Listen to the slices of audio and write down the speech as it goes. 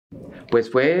Pues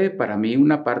fue para mí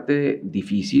una parte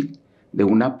difícil de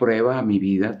una prueba a mi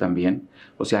vida también.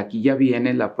 O sea, aquí ya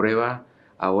viene la prueba,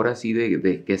 ahora sí,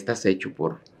 de qué estás hecho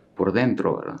por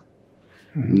dentro, ¿verdad?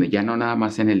 Ya no nada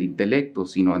más en el intelecto,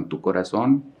 sino en tu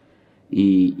corazón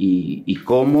y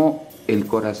cómo el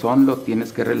corazón lo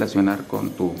tienes que relacionar con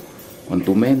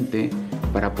tu mente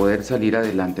para poder salir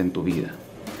adelante en tu vida.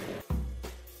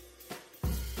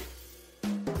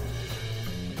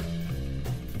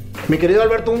 Mi querido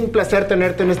Alberto, un placer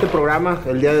tenerte en este programa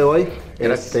el día de hoy.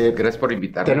 Gracias por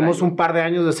invitarme. Tenemos un par de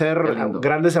años de ser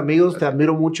grandes amigos, te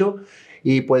admiro mucho.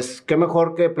 Y pues, qué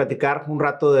mejor que platicar un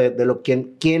rato de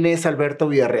quién es Alberto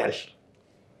Villarreal.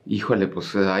 Híjole,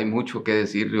 pues hay mucho que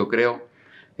decir, yo creo.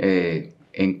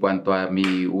 En cuanto a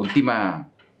mi última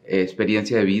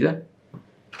experiencia de vida,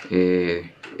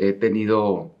 he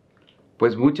tenido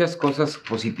pues muchas cosas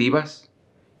positivas,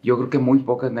 yo creo que muy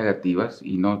pocas negativas,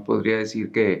 y no podría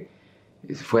decir que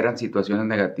fueran situaciones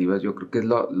negativas. Yo creo que es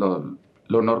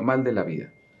lo normal de la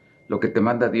vida, lo que te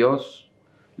manda Dios,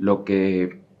 lo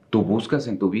que tú buscas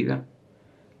en tu vida,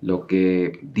 lo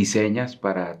que diseñas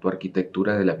para tu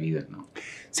arquitectura de la vida, ¿no?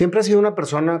 ¿Siempre has sido una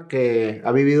persona que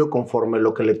ha vivido conforme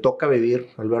lo que le toca vivir,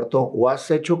 Alberto? ¿O has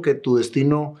hecho que tu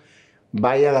destino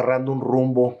vaya agarrando un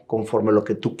rumbo conforme lo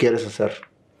que tú quieres hacer?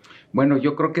 Bueno,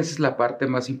 yo creo que esa es la parte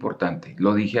más importante.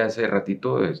 Lo dije hace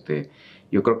ratito,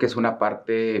 yo creo que es una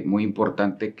parte muy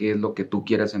importante, qué es lo que tú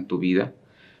quieras en tu vida,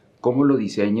 cómo lo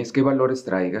diseñes, qué valores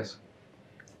traigas,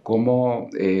 cómo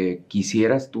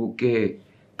quisieras tú que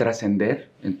trascender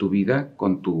en tu vida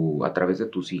a través de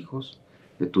tus hijos,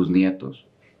 de tus nietos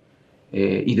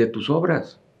y de tus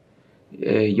obras.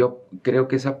 Yo creo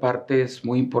que esa parte es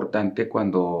muy importante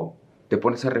cuando te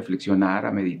pones a reflexionar,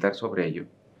 a meditar sobre ello.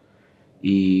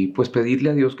 Y pues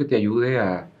pedirle a Dios que te ayude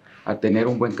a tener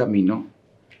un buen camino,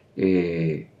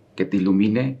 que te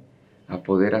ilumine a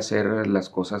poder hacer las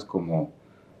cosas como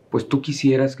pues tú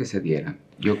quisieras que se dieran.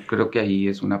 Yo creo que ahí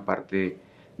es una parte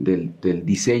del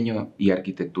diseño y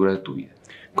arquitectura de tu vida.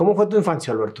 ¿Cómo fue tu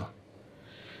infancia, Alberto?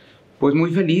 Pues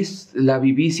muy feliz, la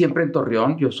viví siempre en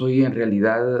Torreón. Yo soy en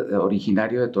realidad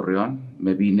originario de Torreón.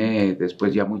 Me vine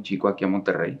después ya muy chico aquí a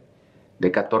Monterrey,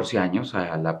 de 14 años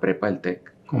a la prepa del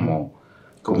TEC como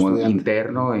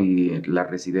interno, y en las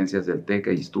residencias del TEC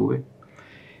ahí estuve.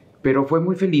 Pero fue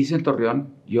muy feliz en Torreón.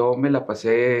 Yo me la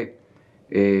pasé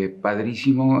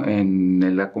padrísimo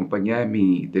en la compañía de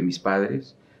mis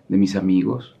padres, de mis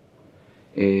amigos.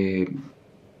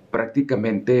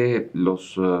 Prácticamente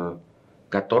los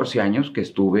 14 años que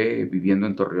estuve viviendo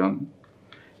en Torreón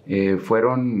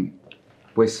fueron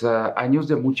pues años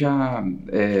de mucha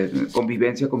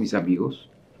convivencia con mis amigos,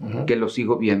 que los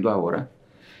sigo viendo ahora.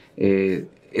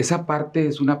 Esa parte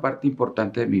es una parte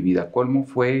importante de mi vida. ¿Cómo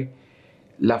fue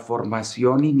la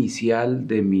formación inicial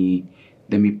de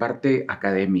mi parte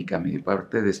académica, mi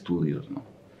parte de estudios, ¿no?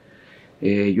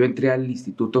 Yo entré al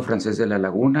Instituto Francés de la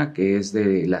Laguna, que es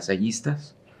de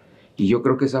lasallistas, y yo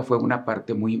creo que esa fue una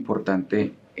parte muy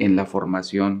importante en la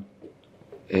formación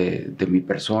de mi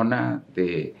persona,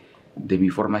 de mi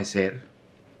forma de ser,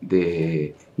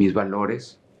 de mis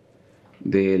valores,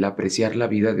 del apreciar la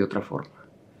vida de otra forma.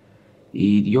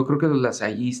 Y yo creo que los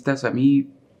lasallistas, a mí,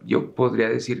 yo podría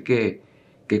decir que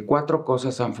 4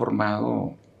 cosas han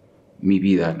formado mi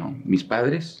vida, ¿no? Mis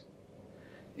padres,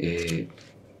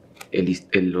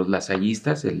 los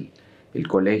lasallistas, el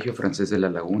Colegio Francés de la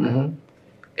Laguna,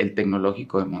 el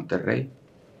Tecnológico de Monterrey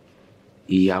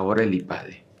y ahora el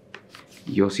IPADE.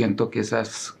 Yo siento que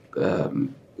esas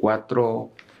 4,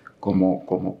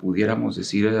 como pudiéramos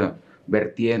decir,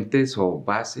 vertientes o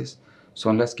bases,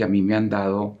 son las que a mí me han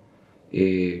dado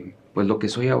pues lo que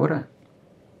soy ahora.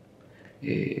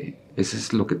 Eso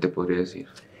es lo que te podría decir.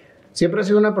 Siempre has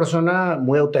sido una persona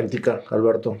muy auténtica,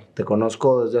 Alberto. Te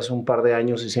conozco desde hace un par de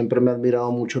años y siempre me ha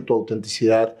admirado mucho tu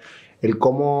autenticidad, el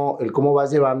cómo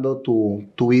vas llevando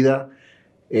tu vida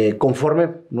conforme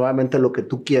nuevamente lo que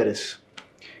tú quieres.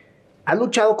 ¿Has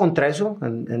luchado contra eso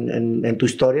en tu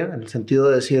historia? En el sentido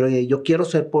de decir, oye, yo quiero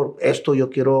ser por esto, yo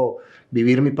quiero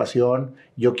vivir mi pasión,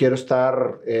 yo quiero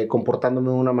estar comportándome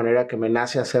de una manera que me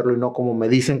nace hacerlo y no como me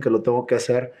dicen que lo tengo que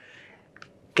hacer.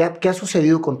 ¿Qué ha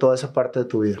sucedido con toda esa parte de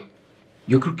tu vida?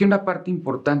 Yo creo que una parte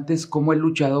importante es cómo he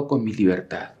luchado con mi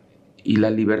libertad. Y la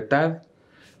libertad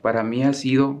para mí ha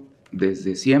sido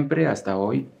desde siempre hasta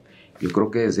hoy, yo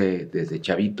creo que desde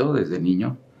chavito, desde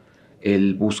niño,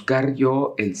 el buscar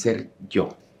yo, el ser yo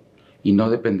y no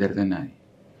depender de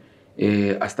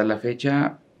nadie. Hasta la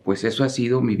fecha, pues eso ha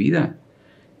sido mi vida.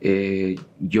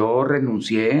 Yo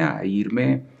renuncié a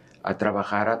irme a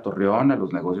trabajar a Torreón, a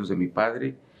los negocios de mi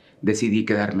padre. Decidí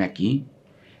quedarme aquí.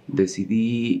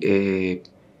 Decidí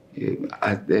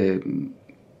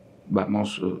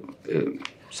vamos,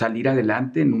 salir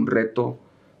adelante en un reto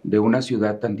de una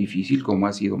ciudad tan difícil como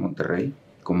ha sido Monterrey,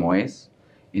 como es,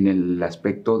 en el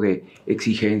aspecto de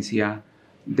exigencia,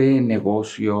 de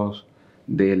negocios,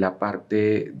 de la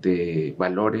parte de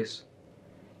valores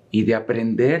y de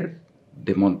aprender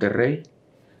de Monterrey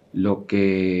lo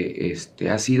que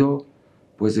ha sido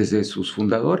pues desde sus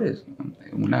fundadores, ¿no?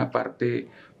 Una parte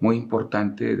muy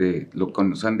importante de lo que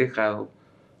nos han dejado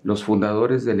los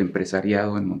fundadores del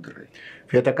empresariado en Monterrey.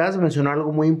 Fíjate, acabas de mencionar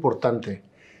algo muy importante.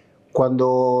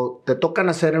 Cuando te toca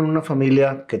nacer en una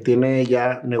familia que tiene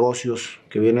ya negocios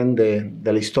que vienen de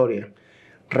la historia,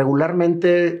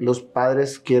 regularmente los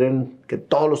padres quieren que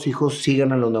todos los hijos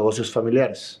sigan en los negocios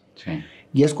familiares. Sí.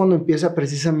 Y es cuando empieza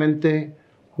precisamente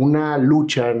una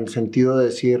lucha en el sentido de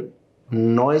decir,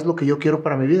 no es lo que yo quiero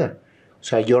para mi vida. O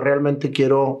sea, yo realmente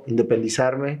quiero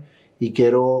independizarme y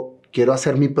quiero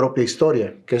hacer mi propia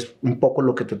historia, que es un poco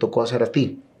lo que te tocó hacer a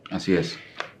ti. Así es.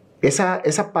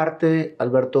 Esa parte,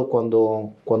 Alberto,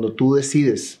 cuando tú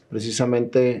decides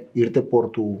precisamente irte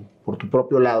por tu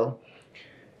propio lado,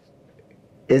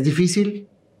 ¿es difícil?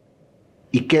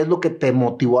 ¿Y qué es lo que te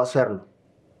motivó a hacerlo?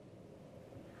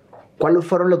 ¿Cuáles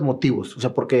fueron los motivos? O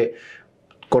sea, porque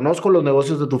conozco los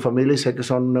negocios de tu familia y sé que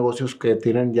son negocios que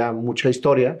tienen ya mucha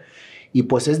historia y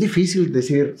pues es difícil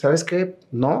decir, ¿sabes qué?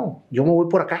 No, yo me voy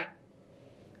por acá.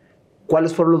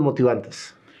 ¿Cuáles fueron los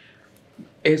motivantes?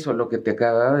 Eso, lo que te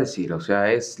acaba de decir, o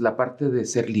sea, es la parte de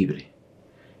ser libre,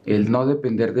 el no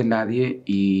depender de nadie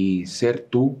y ser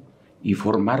tú y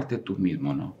formarte tú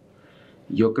mismo, ¿no?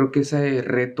 Yo creo que ese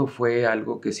reto fue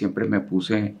algo que siempre me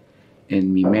puse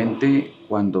en mi mente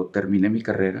cuando terminé mi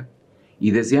carrera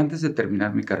y desde antes de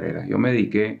terminar mi carrera. Yo me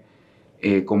dediqué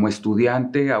como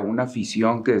estudiante a una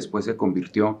afición que después se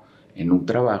convirtió en un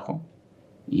trabajo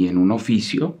y en un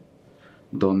oficio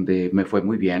donde me fue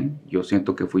muy bien. Yo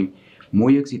siento que fui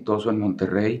muy exitoso en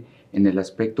Monterrey en el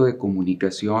aspecto de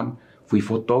comunicación. Fui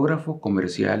fotógrafo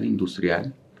comercial,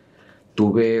 industrial.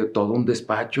 Tuve todo un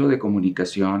despacho de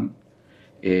comunicación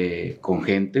con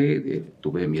gente.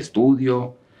 Tuve mi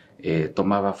estudio,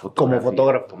 tomaba fotografía. Como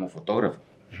fotógrafo. Como fotógrafo.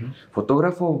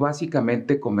 Fotógrafo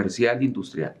básicamente comercial,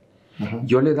 industrial.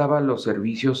 Yo le daba los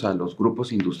servicios a los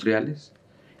grupos industriales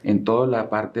en toda la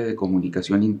parte de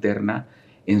comunicación interna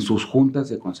en sus juntas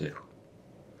de consejo.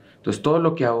 Entonces, todo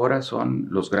lo que ahora son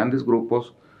los grandes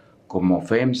grupos como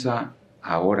FEMSA,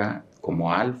 ahora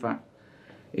como Alfa,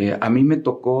 a mí me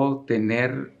tocó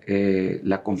tener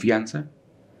la confianza,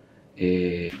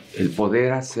 el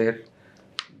poder hacer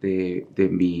de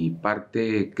mi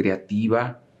parte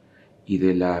creativa y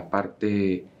de la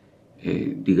parte,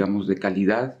 digamos, de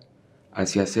calidad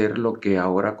hacia hacer lo que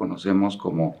ahora conocemos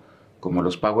como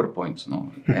los PowerPoints,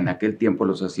 ¿no? En aquel tiempo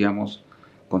los hacíamos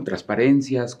con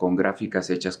transparencias, con gráficas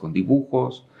hechas con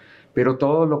dibujos, pero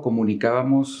todo lo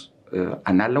comunicábamos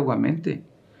análogamente,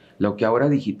 lo que ahora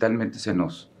digitalmente se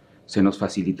nos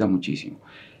facilita muchísimo.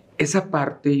 Esa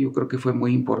parte yo creo que fue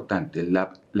muy importante,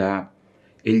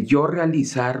 el yo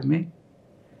realizarme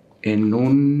en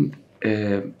un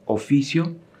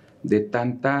oficio de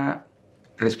tanta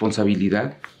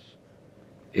responsabilidad,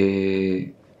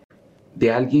 de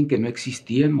alguien que no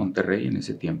existía en Monterrey en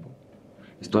ese tiempo.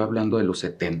 Estoy hablando de los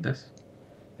 70s.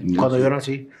 Cuando yo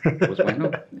nací. Pues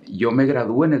bueno, yo me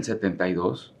gradué en el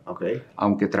 72, Okay.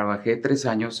 Aunque trabajé 3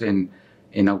 años en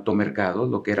automercados,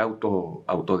 lo que era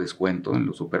autodescuento en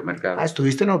los supermercados. Ah,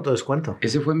 estuviste en autodescuento.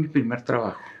 Ese fue mi primer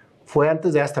trabajo. Fue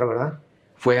antes de Astra, ¿verdad?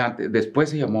 Fue antes, después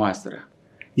se llamó Astra.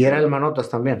 Y era el Manotas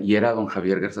también. Y era don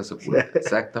Javier Garza Sepúlveda,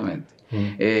 exactamente.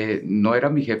 No era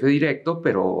mi jefe directo,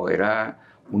 pero era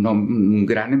un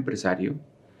gran empresario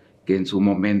que en su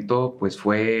momento pues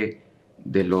fue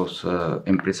de los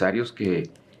empresarios que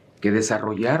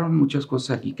desarrollaron muchas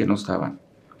cosas aquí que no estaban.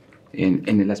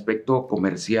 En el aspecto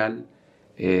comercial,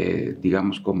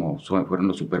 digamos como fueron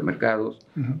los supermercados,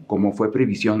 como fue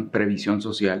previsión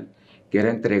social, que era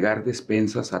entregar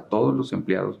despensas a todos los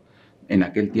empleados en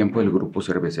aquel tiempo del grupo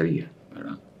Cervecería,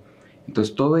 ¿verdad?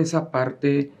 Entonces toda esa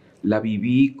parte la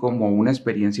viví como una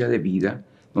experiencia de vida,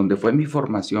 donde fue mi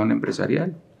formación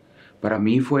empresarial. Para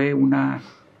mí fue una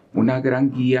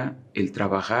gran guía el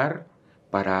trabajar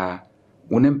para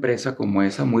una empresa como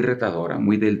esa, muy retadora,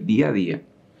 muy del día a día.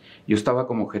 Yo estaba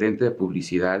como gerente de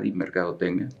publicidad y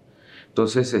mercadotecnia,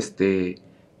 entonces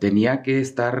tenía que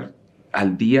estar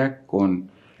al día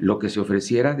con lo que se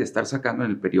ofreciera, de estar sacando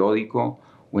en el periódico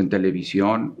o en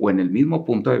televisión o en el mismo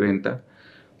punto de venta,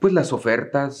 pues las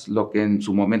ofertas, lo que en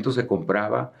su momento se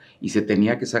compraba y se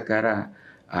tenía que sacar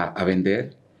a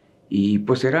vender. Y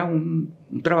pues era un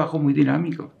trabajo muy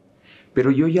dinámico. Pero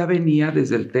yo ya venía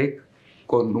desde el TEC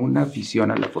con una afición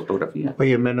a la fotografía.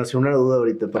 Oye, me nació una duda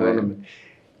ahorita, perdóname.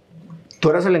 ¿Tú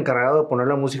eras el encargado de poner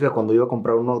la música cuando iba a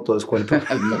comprar un autodescuento?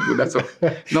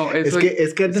 No, eso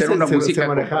es que antes se manejaba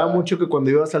comprada. mucho que cuando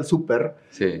ibas al súper,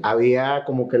 sí. había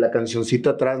como que la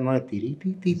cancioncita atrás, ¿no? De tiri,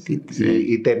 ti, ti, ti, Sí.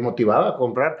 y te motivaba a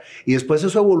comprar. Y después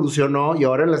eso evolucionó y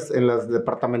ahora en las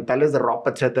departamentales de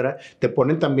ropa, etcétera, te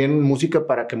ponen también música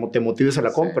para que te motives a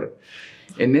la compra.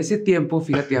 En ese tiempo,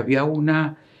 fíjate,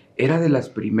 era de las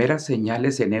primeras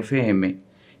señales en FM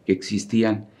que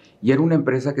existían y era una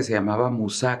empresa que se llamaba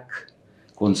Musac,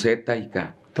 con Z y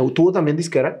K. ¿Tuvo también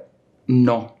disquera?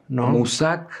 No.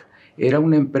 Musac era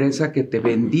una empresa que te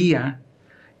vendía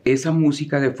esa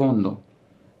música de fondo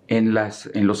en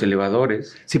los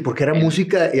elevadores. Sí, porque era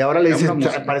música y ahora le dices,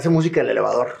 parece música del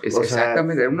elevador.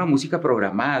 Exactamente, era una música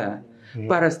programada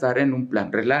para estar en un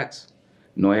plan relax.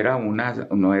 No era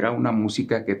una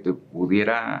música que te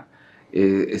pudiera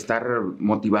estar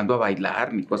motivando a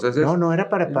bailar ni cosas así. No, era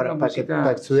para que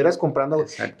estuvieras comprando.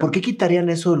 ¿Por qué quitarían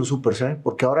eso de los supers?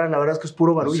 Porque ahora la verdad es que es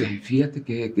puro barullo. Fíjate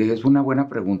que es una buena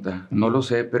pregunta, no lo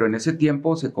sé, pero en ese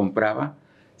tiempo se compraba,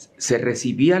 se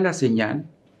recibía la señal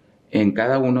en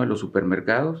cada uno de los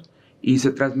supermercados y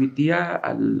se transmitía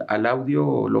al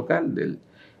audio local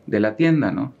de la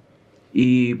tienda, ¿no?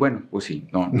 Y bueno, pues sí,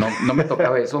 no me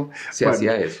tocaba eso, se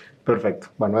hacía eso. Perfecto,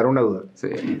 bueno, era una duda. Sí.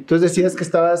 Entonces decías que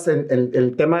estabas en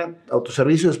el tema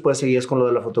autoservicio y después seguías con lo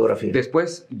de la fotografía.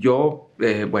 Después yo,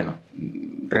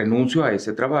 renuncio a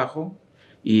ese trabajo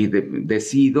y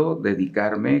decido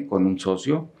dedicarme con un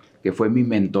socio que fue mi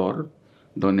mentor,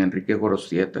 don Enrique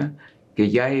Gorostieta,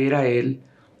 que ya era él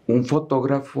un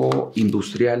fotógrafo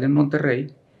industrial en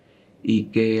Monterrey y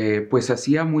que pues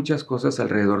hacía muchas cosas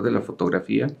alrededor de la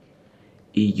fotografía.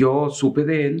 Y yo supe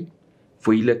de él,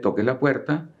 fui y le toqué la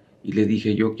puerta y le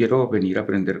dije, yo quiero venir a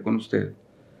aprender con usted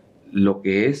lo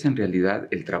que es en realidad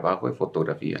el trabajo de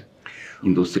fotografía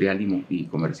industrial y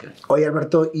comercial. Oye,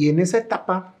 Alberto, y en esa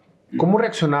etapa, ¿cómo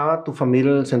reaccionaba tu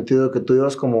familia en el sentido de que tú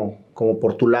ibas como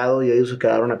por tu lado y ellos se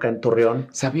quedaron acá en Torreón?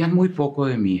 Sabían muy poco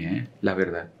de mí, la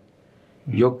verdad.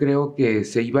 Yo creo que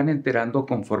se iban enterando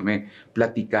conforme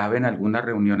platicaba en algunas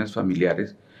reuniones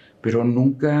familiares, pero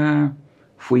nunca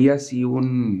fui así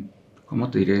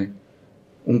 ¿cómo te diré?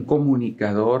 Un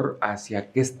comunicador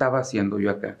hacia qué estaba haciendo yo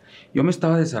acá. Yo me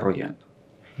estaba desarrollando.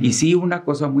 Y sí, una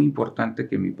cosa muy importante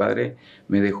que mi padre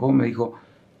me dijo,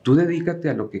 tú dedícate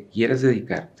a lo que quieres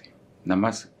dedicarte, nada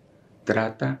más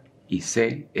trata y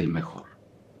sé el mejor.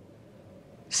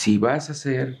 Si vas a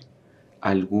ser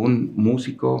algún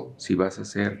músico, si vas a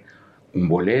ser un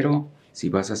bolero, si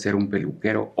vas a ser un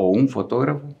peluquero o un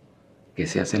fotógrafo, que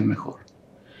seas el mejor.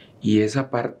 Y esa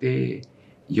parte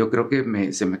yo creo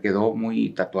que se me quedó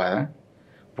muy tatuada,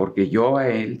 porque yo a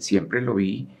él siempre lo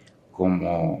vi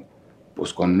como,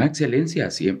 pues con una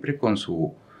excelencia, siempre con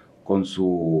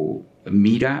su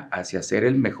mira hacia ser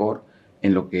el mejor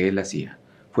en lo que él hacía.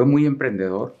 Fue muy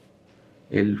emprendedor,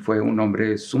 él fue un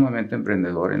hombre sumamente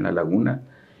emprendedor en La Laguna,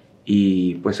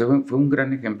 y pues fue un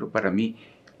gran ejemplo para mí,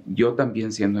 yo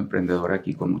también siendo emprendedor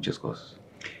aquí con muchas cosas.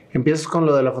 Empiezas con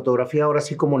lo de la fotografía ahora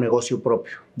sí como negocio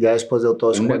propio, ya después de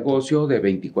todo eso. Un negocio de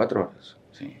 24 horas,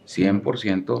 sí,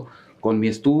 100%, con mi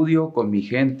estudio, con mi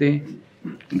gente,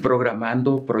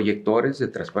 programando proyectores de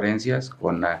transparencias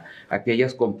con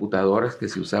aquellas computadoras que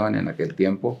se usaban en aquel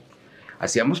tiempo.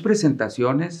 Hacíamos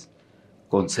presentaciones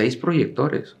con 6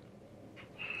 proyectores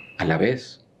a la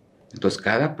vez. Entonces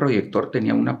cada proyector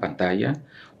tenía una pantalla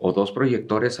o 2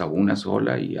 proyectores a una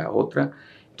sola y a otra.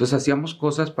 Entonces hacíamos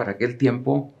cosas para aquel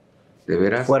tiempo de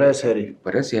veras. Fuera de serie.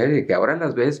 Fuera de serie, que ahora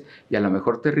las ves y a lo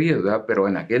mejor te ríes, ¿verdad? Pero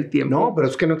en aquel tiempo... No, pero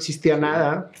es que no existía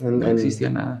nada. No existía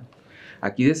nada.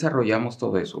 Aquí desarrollamos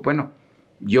todo eso. Bueno,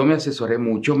 yo me asesoré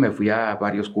mucho, me fui a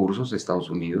varios cursos de Estados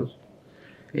Unidos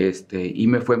y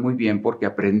me fue muy bien porque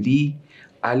aprendí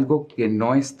algo que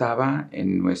no estaba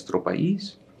en nuestro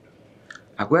país.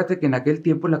 Acuérdate que en aquel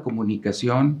tiempo la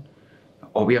comunicación,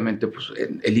 obviamente pues,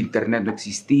 el internet no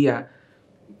existía,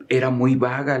 era muy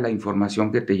vaga la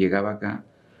información que te llegaba acá,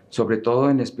 sobre todo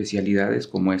en especialidades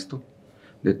como esto,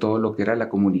 de todo lo que era la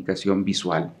comunicación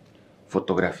visual,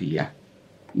 fotografía,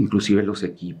 inclusive los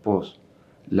equipos,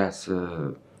 las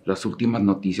últimas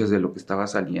noticias de lo que estaba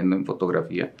saliendo en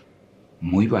fotografía.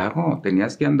 Muy vago,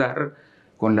 tenías que andar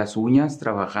con las uñas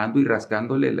trabajando y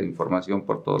rascándole la información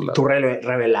por todos lados. Tú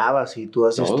revelabas y tú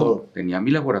haces todo. Tenía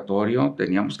mi laboratorio,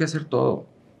 teníamos que hacer todo.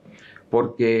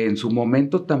 Porque en su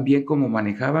momento también como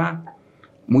manejaba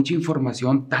mucha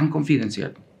información tan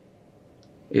confidencial.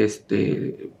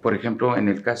 Por ejemplo, en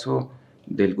el caso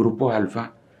del Grupo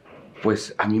Alfa,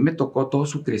 pues a mí me tocó todo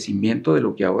su crecimiento de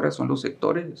lo que ahora son los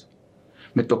sectores.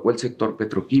 Me tocó el sector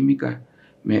petroquímica,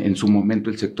 en su momento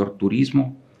el sector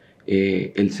turismo,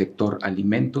 el sector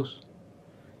alimentos,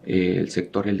 el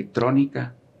sector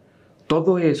electrónica.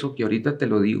 Todo eso, que ahorita te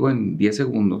lo digo en 10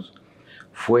 segundos,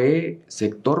 fue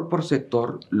sector por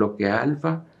sector lo que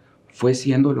Alfa fue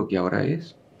siendo lo que ahora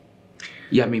es.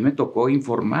 Y a mí me tocó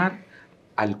informar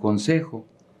al Consejo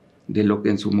de lo que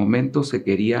en su momento se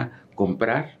quería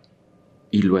comprar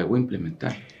y luego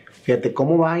implementar. Fíjate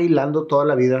cómo va hilando toda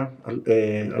la vida,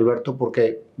 Alberto,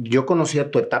 porque yo conocía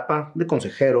tu etapa de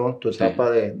consejero, tu etapa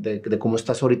de cómo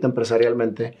estás ahorita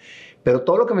empresarialmente, pero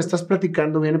todo lo que me estás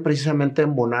platicando viene precisamente a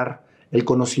embonar el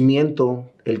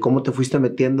conocimiento, el cómo te fuiste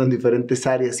metiendo en diferentes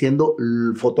áreas, siendo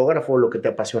el fotógrafo lo que te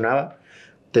apasionaba.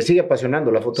 Te sigue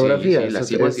apasionando la fotografía. Sí, la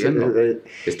sigo haciendo.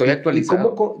 Estoy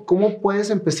actualizado. ¿Y cómo puedes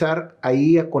empezar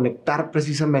ahí a conectar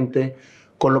precisamente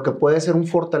con lo que puede ser un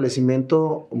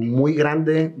fortalecimiento muy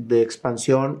grande de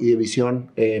expansión y de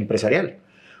visión empresarial?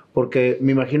 Porque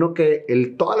me imagino que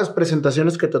todas las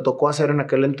presentaciones que te tocó hacer en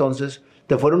aquel entonces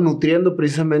te fueron nutriendo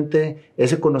precisamente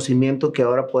ese conocimiento que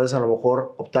ahora puedes a lo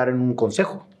mejor optar en un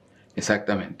consejo.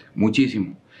 Exactamente,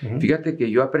 muchísimo. Fíjate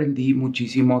que yo aprendí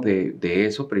muchísimo de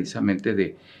eso, precisamente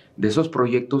de esos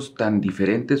proyectos tan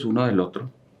diferentes uno del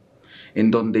otro, en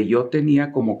donde yo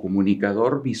tenía como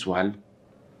comunicador visual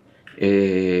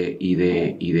y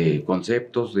de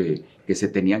conceptos que se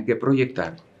tenían que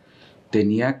proyectar,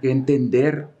 tenía que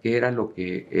entender qué era lo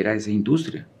que era esa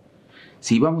industria.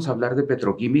 Si íbamos a hablar de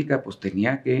petroquímica, pues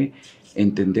tenía que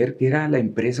entender qué era la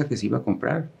empresa que se iba a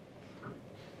comprar.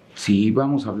 Si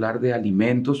íbamos a hablar de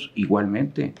alimentos,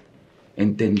 igualmente,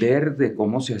 entender de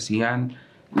cómo se hacían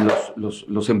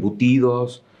los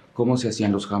embutidos, cómo se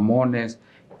hacían los jamones,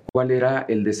 cuál era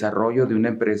el desarrollo de una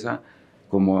empresa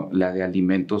como la de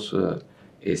alimentos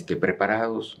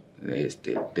preparados,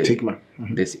 Sigma.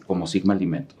 como Sigma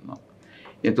Alimentos, ¿no?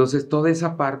 Entonces, toda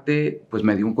esa parte, pues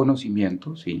me dio un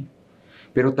conocimiento, sí,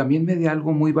 pero también me dio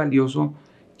algo muy valioso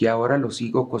que ahora lo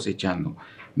sigo cosechando.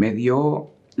 Me dio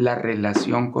la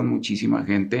relación con muchísima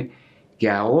gente que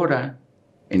ahora,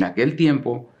 en aquel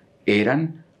tiempo,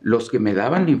 eran los que me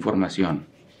daban la información.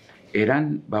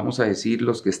 Eran, vamos a decir,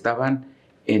 los que estaban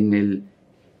en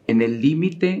el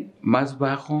límite más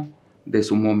bajo de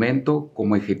su momento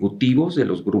como ejecutivos de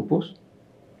los grupos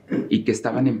y que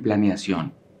estaban en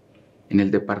planeación, en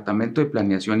el departamento de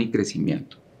planeación y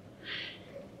crecimiento.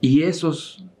 Y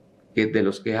esos de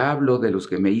los que hablo, de los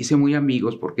que me hice muy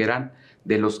amigos, porque eran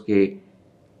de los que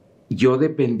yo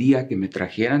dependía que me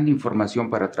trajeran la información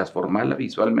para transformarla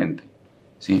visualmente,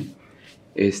 ¿sí?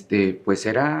 Pues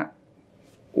era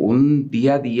un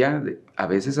día a día, a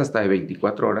veces hasta de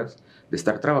 24 horas, de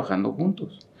estar trabajando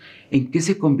juntos. ¿En qué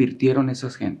se convirtieron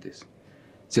esas gentes?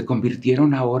 Se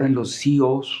convirtieron ahora en los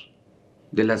CEOs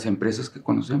de las empresas que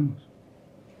conocemos.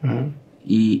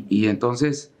 Y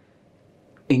entonces,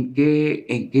 ¿en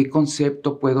qué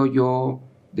concepto puedo yo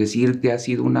decir que ha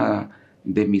sido una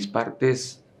de mis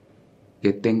partes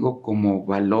que tengo como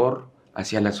valor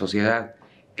hacia la sociedad?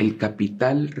 El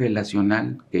capital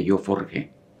relacional que yo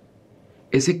forjé.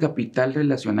 Ese capital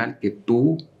relacional que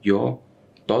tú, yo,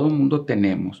 todo el mundo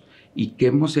tenemos y que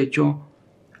hemos hecho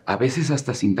a veces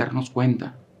hasta sin darnos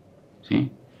cuenta,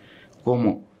 ¿sí?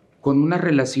 Como con una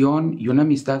relación y una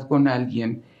amistad con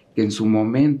alguien que en su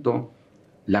momento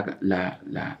la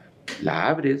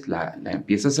abres, la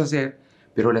empiezas a hacer,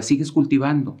 pero la sigues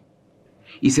cultivando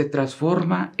y se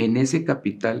transforma en ese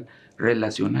capital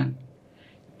relacional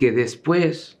que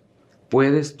después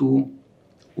puedes tú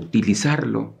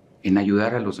utilizarlo en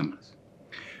ayudar a los demás.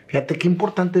 Fíjate qué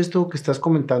importante esto que estás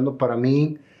comentando. Para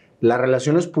mí, las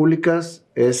relaciones públicas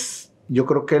es, yo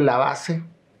creo que la base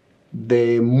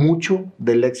de mucho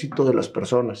del éxito de las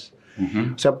personas.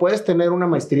 O sea, puedes tener una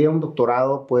maestría, un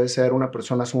doctorado, puedes ser una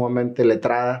persona sumamente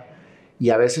letrada y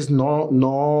a veces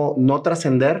no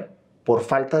trascender por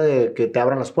falta de que te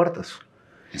abran las puertas.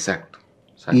 Exacto.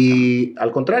 Y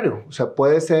al contrario, o sea,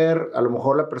 puede ser a lo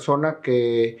mejor la persona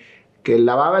que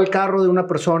lavaba el carro de una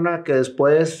persona que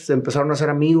después empezaron a ser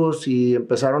amigos y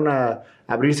empezaron a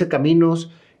abrirse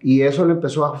caminos y eso le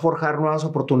empezó a forjar nuevas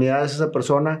oportunidades a esa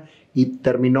persona y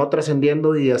terminó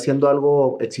trascendiendo y haciendo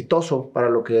algo exitoso para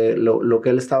lo que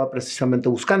él estaba precisamente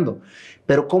buscando.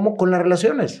 Pero ¿cómo con las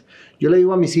relaciones? Yo le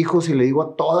digo a mis hijos y le digo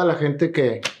a toda la gente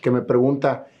que me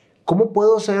pregunta, ¿cómo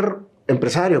puedo ser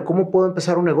empresario? ¿Cómo puedo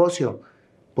empezar un negocio?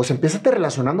 Pues empiézate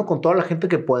relacionando con toda la gente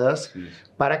que puedas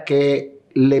para que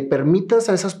le permitas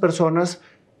a esas personas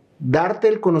darte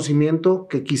el conocimiento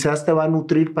que quizás te va a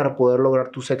nutrir para poder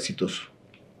lograr tus éxitos.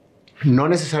 No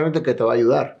necesariamente que te va a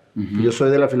ayudar. Yo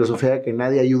soy de la filosofía de que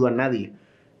nadie ayuda a nadie.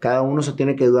 Cada uno se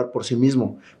tiene que ayudar por sí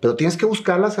mismo. Pero tienes que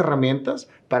buscar las herramientas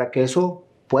para que eso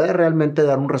pueda realmente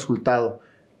dar un resultado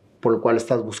por lo cual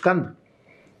estás buscando.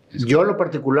 Yo en lo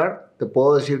particular te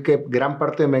puedo decir que gran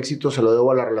parte de mi éxito se lo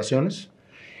debo a las relaciones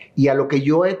y a lo que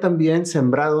yo he también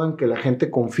sembrado en que la gente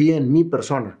confíe en mi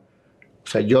persona. O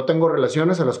sea, yo tengo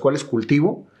relaciones a las cuales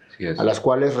cultivo, a las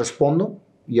cuales respondo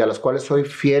y a las cuales soy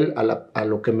fiel a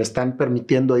lo que me están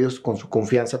permitiendo ellos con su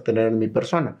confianza tener en mi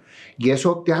persona. Y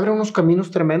eso te abre unos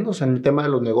caminos tremendos en el tema de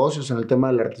los negocios, en el tema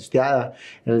de la artisteada,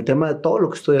 en el tema de todo lo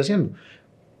que estoy haciendo.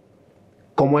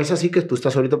 Como es así que tú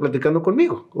estás ahorita platicando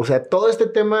conmigo. O sea, todo este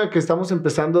tema que estamos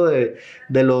empezando de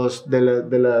las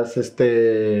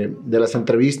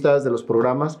entrevistas, de los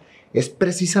programas, es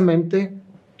precisamente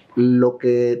lo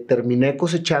que terminé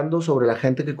cosechando sobre la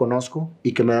gente que conozco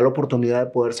y que me da la oportunidad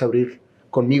de poderse abrir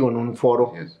conmigo en un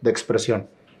foro de expresión.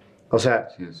 O sea,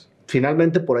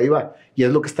 finalmente por ahí va. Y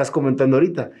es lo que estás comentando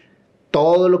ahorita.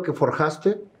 Todo lo que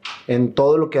forjaste en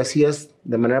todo lo que hacías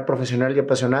de manera profesional y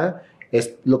apasionada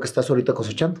es lo que estás ahorita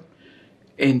cosechando.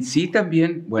 En sí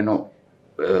también, bueno,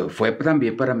 fue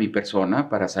también para mi persona,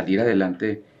 para salir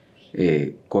adelante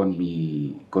con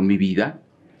mi vida,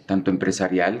 tanto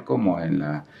empresarial como en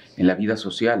la vida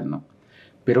social, ¿no?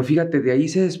 Pero fíjate, de ahí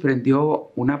se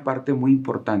desprendió una parte muy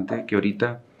importante que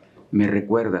ahorita me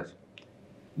recuerdas.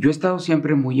 Yo he estado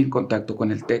siempre muy en contacto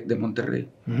con el TEC de Monterrey,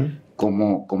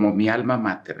 como mi alma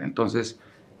mater. Entonces,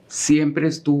 siempre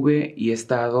estuve y he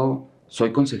estado,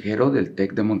 soy consejero del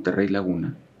TEC de Monterrey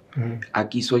Laguna.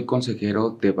 Aquí soy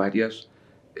consejero de varias,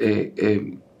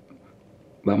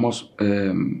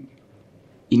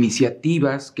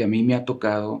 iniciativas que a mí me ha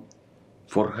tocado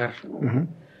forjar.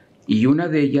 Y una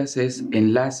de ellas es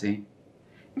Enlace.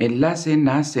 Enlace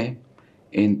nace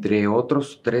entre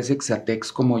otros 3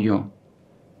 exatecs como yo,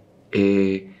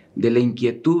 de la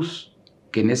inquietud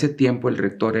que en ese tiempo el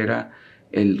rector era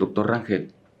el doctor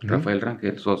Rangel, Rafael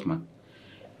Rangel Sosma.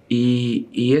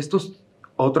 Y estos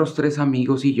otros 3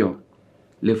 amigos y yo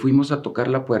le fuimos a tocar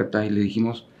la puerta y le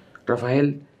dijimos,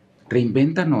 Rafael,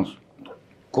 reinvéntanos.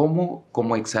 ¿Cómo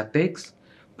como exatecs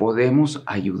podemos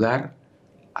ayudar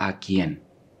a quién?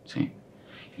 ¿Sí?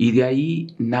 Y de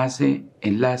ahí nace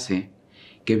Enlace,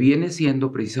 que viene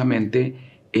siendo precisamente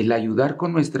el ayudar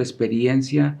con nuestra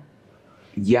experiencia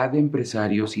ya de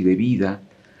empresarios y de vida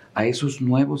a esos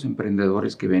nuevos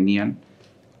emprendedores que venían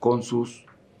con sus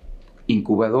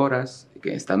incubadoras,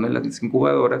 que estando en las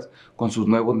incubadoras, con sus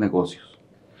nuevos negocios.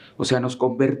 O sea, nos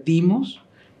convertimos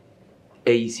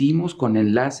e hicimos con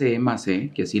Enlace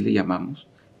E+E, que así le llamamos,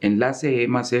 Enlace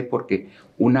E+E porque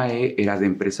una E era de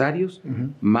empresarios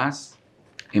más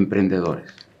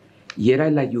emprendedores. Y era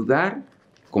el ayudar,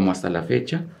 como hasta la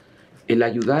fecha, el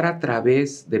ayudar a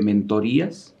través de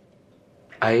mentorías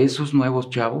a esos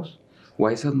nuevos chavos o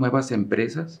a esas nuevas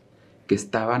empresas que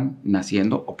estaban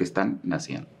naciendo o que están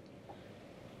naciendo.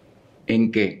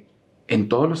 ¿En qué? En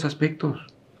todos los aspectos.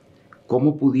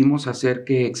 ¿Cómo pudimos hacer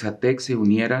que Exatec se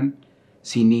unieran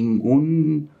sin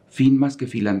ningún fin más que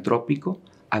filantrópico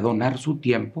a donar su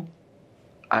tiempo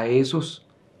a esos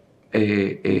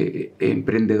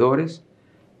emprendedores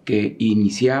que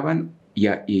iniciaban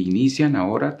e inician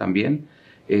ahora también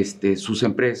sus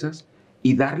empresas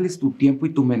y darles tu tiempo y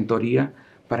tu mentoría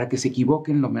para que se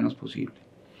equivoquen lo menos posible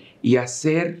y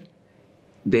hacer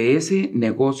de ese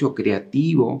negocio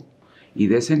creativo y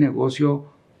de ese negocio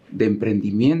de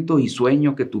emprendimiento y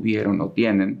sueño que tuvieron o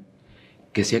tienen,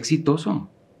 que sea exitoso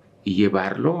y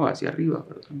llevarlo hacia arriba,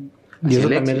 ¿verdad? Y eso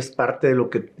también es parte de lo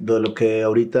que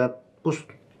ahorita pues,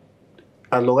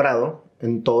 has logrado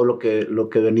en todo lo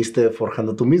que veniste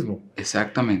forjando tú mismo.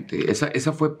 Exactamente.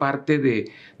 Esa fue parte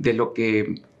de lo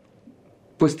que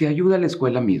pues te ayuda a la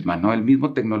escuela misma, ¿no? El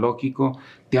mismo tecnológico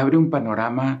te abre un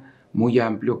panorama muy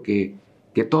amplio que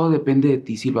todo depende de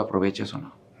ti si lo aprovechas o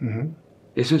no.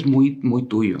 Eso es muy, muy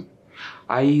tuyo.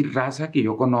 Hay raza que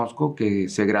yo conozco que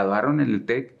se graduaron en el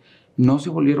TEC, no se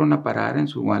volvieron a parar en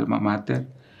su alma mater,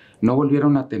 no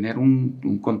volvieron a tener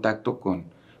un contacto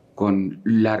con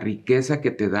la riqueza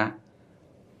que te da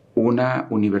una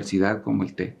universidad como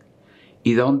el TEC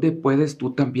y donde puedes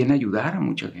tú también ayudar a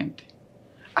mucha gente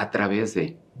a través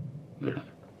de, ¿verdad?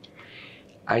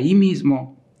 Ahí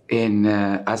mismo,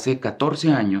 hace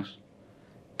 14 años,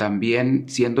 también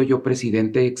siendo yo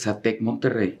presidente de Exatec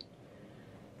Monterrey,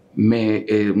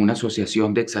 una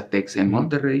asociación de Exatecs en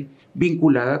Monterrey,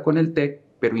 vinculada con el TEC,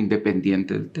 pero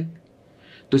independiente del TEC.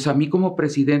 Entonces a mí como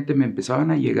presidente me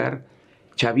empezaban a llegar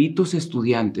chavitos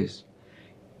estudiantes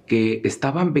que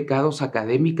estaban becados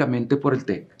académicamente por el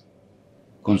TEC,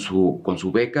 con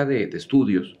su beca de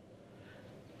estudios,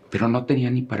 pero no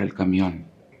tenían ni para el camión,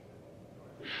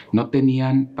 no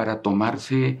tenían para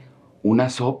tomarse una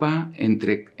sopa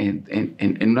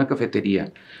en una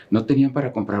cafetería, no tenían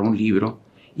para comprar un libro,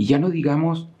 y ya no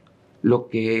digamos lo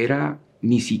que era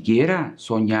ni siquiera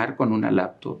soñar con una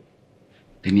laptop.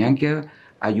 Tenían que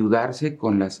ayudarse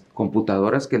con las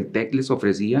computadoras que el TEC les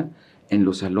ofrecía en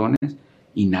los salones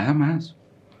y nada más.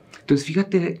 Entonces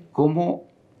fíjate cómo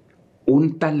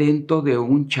un talento de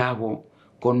un chavo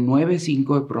con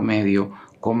 9.5 de promedio,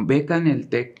 con beca en el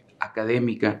TEC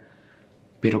académica,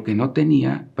 pero que no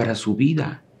tenía para su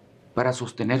vida, para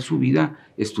sostener su vida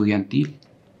estudiantil.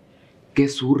 ¿Qué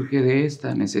surge de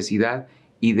esta necesidad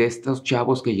y de estos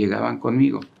chavos que llegaban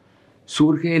conmigo?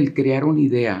 Surge el crear una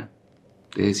idea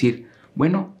de decir,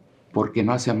 bueno, ¿por qué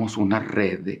no hacemos una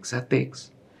red de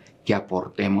Exatex que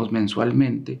aportemos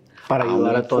mensualmente para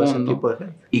ayudar a todo ese fondo tipo de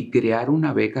gente y crear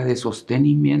una beca de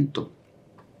sostenimiento?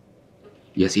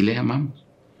 Y así le llamamos,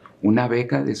 una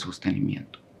beca de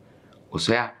sostenimiento. O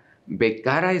sea,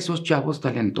 becar a esos chavos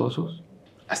talentosos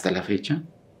hasta la fecha,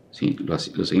 ¿sí? Lo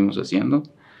seguimos haciendo,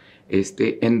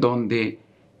 en donde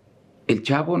el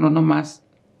chavo no nomás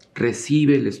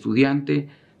recibe, el estudiante,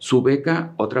 su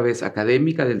beca otra vez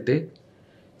académica del TEC,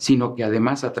 sino que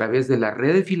además a través de la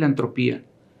red de filantropía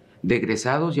de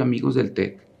egresados y amigos del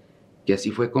TEC, que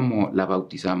así fue como la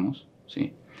bautizamos,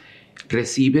 ¿sí?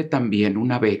 Recibe también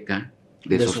una beca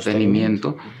de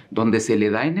sostenimiento donde se le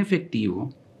da en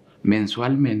efectivo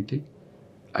mensualmente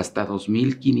hasta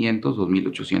 2.500,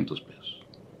 2.800 pesos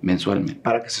mensualmente.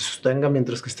 Para que se sostenga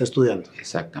mientras que está estudiando.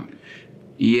 Exactamente.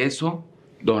 Y eso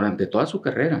durante toda su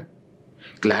carrera.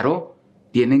 Claro,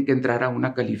 tienen que entrar a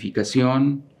una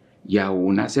calificación y a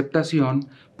una aceptación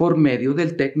por medio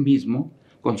del TEC mismo,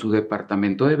 con su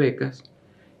departamento de becas,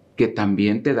 que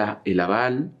también te da el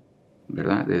aval,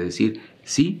 ¿verdad? De decir,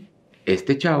 sí,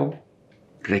 este chavo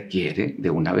requiere de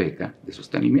una beca de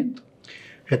sostenimiento.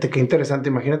 Fíjate qué interesante.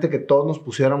 Imagínate que todos nos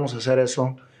pusiéramos a hacer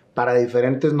eso para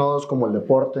diferentes nodos como el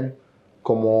deporte,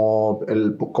 como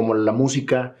la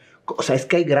música. O sea, es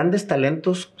que hay grandes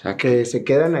talentos que se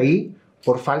quedan ahí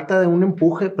por falta de un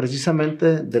empuje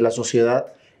precisamente de la sociedad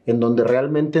en donde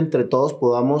realmente entre todos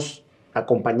podamos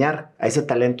acompañar a ese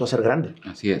talento a ser grande.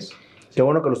 Así es. Qué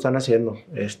bueno que lo están haciendo,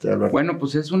 Alberto. Bueno,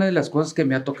 pues es una de las cosas que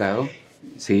me ha tocado,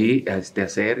 sí,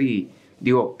 hacer, y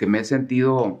digo que me he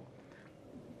sentido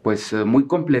pues muy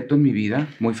completo en mi vida,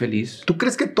 muy feliz. ¿Tú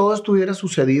crees que todo esto hubiera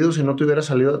sucedido si no te hubieras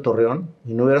salido de Torreón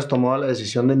y no hubieras tomado la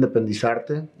decisión de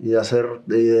independizarte y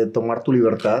de tomar tu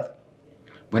libertad?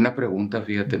 Buena pregunta,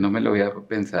 fíjate, no me lo había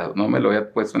pensado, no me lo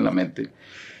había puesto en la mente.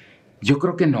 Yo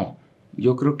creo que no.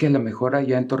 Yo creo que a lo mejor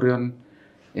allá en Torreón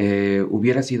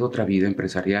hubiera sido otra vida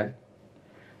empresarial,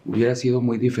 hubiera sido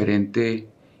muy diferente,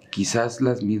 quizás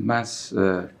las mismas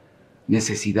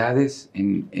necesidades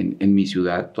en mi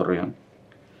ciudad, Torreón,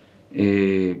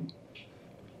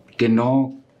 que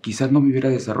no, quizás no me hubiera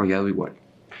desarrollado igual.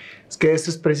 Es que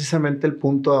ese es precisamente el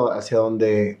punto hacia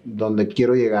donde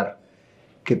quiero llegar,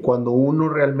 que cuando uno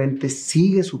realmente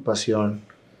sigue su pasión,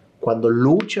 cuando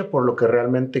lucha por lo que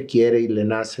realmente quiere y le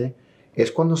nace,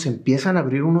 es cuando se empiezan a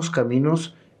abrir unos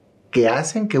caminos que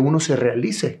hacen que uno se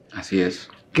realice. Así es.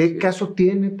 ¿Qué caso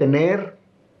tiene tener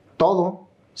todo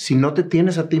si no te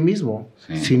tienes a ti mismo?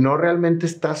 Sí. Si no realmente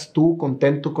estás tú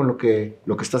contento con lo que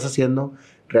estás haciendo,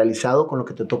 realizado con lo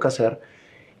que te toca hacer.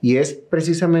 Y es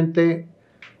precisamente,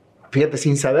 fíjate,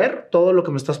 sin saber todo lo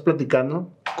que me estás platicando,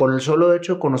 con el solo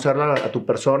hecho de conocerla a tu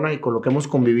persona y con lo que hemos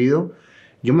convivido,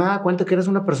 yo me daba cuenta que eres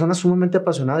una persona sumamente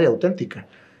apasionada y auténtica.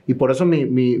 Y por eso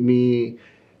mi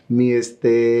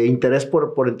interés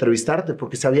por entrevistarte,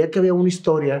 porque sabía que había una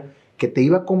historia que te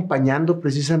iba acompañando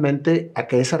precisamente a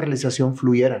que esa realización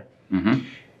fluyera.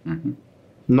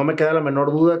 No me queda la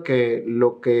menor duda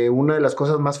que una de las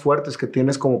cosas más fuertes que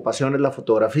tienes como pasión es la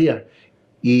fotografía.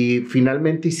 Y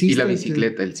finalmente hiciste... Y la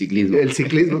bicicleta, el ciclismo. El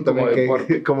ciclismo también, como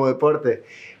deporte. Como deporte.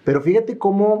 Pero fíjate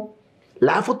cómo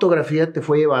la fotografía te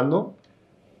fue llevando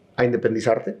a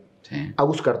independizarte, sí, a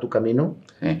buscar tu camino,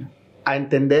 sí, a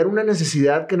entender una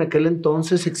necesidad que en aquel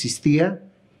entonces existía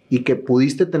y que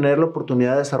pudiste tener la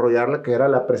oportunidad de desarrollarla, que era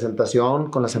la presentación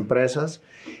con las empresas,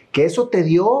 que eso te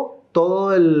dio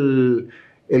todo el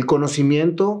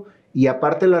conocimiento y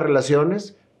aparte las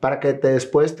relaciones para que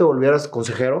después te volvieras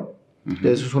consejero.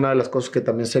 Eso es una de las cosas que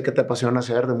también sé que te apasiona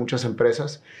hacer de muchas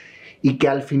empresas, y que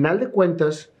al final de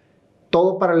cuentas,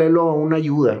 todo paralelo a una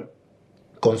ayuda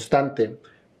constante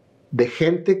de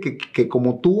gente que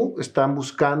como tú están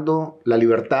buscando la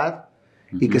libertad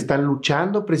y que están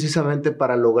luchando precisamente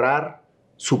para lograr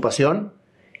su pasión,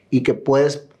 y que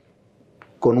puedes,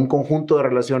 con un conjunto de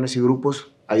relaciones y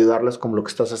grupos, ayudarlas como lo que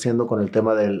estás haciendo con el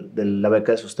tema de la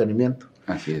beca de sostenimiento.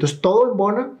 Así es. Entonces, todo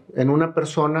embona en una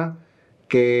persona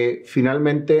que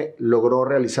finalmente logró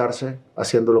realizarse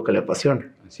haciendo lo que le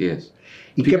apasiona. así es.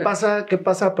 ¿Y qué pasa,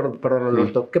 perdón,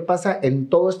 Alberto, qué pasa en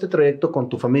todo este trayecto con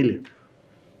tu familia?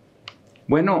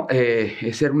 Bueno,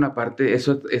 esa era una parte,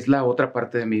 eso es la otra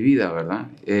parte de mi vida, ¿verdad?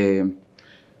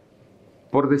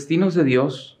 Por destinos de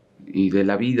Dios y de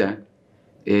la vida,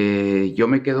 yo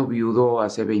me quedo viudo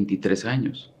hace 23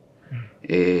 años.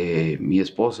 Mi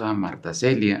esposa, Marta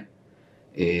Celia,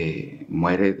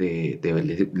 muere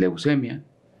de leucemia,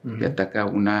 le ataca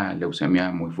una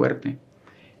leucemia muy fuerte.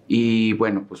 Y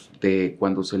bueno, pues de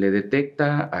cuando se le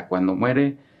detecta a cuando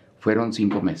muere, fueron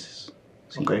 5 meses.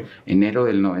 ¿Sí? Okay. Enero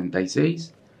del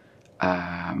 96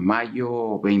 a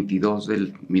mayo 22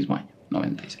 del mismo año,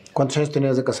 96. ¿Cuántos años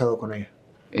tenías de casado con ella?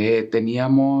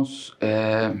 Teníamos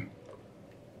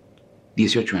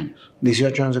 18 años.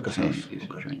 18 años de casados. Sí,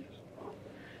 18 años.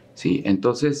 Sí,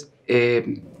 entonces,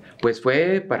 pues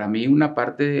fue para mí una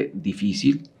parte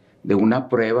difícil, de una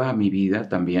prueba a mi vida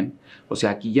también. O sea,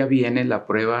 aquí ya viene la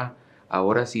prueba,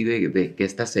 ahora sí, de qué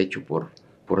estás hecho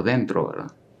por dentro,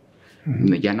 ¿verdad?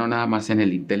 Ya no nada más en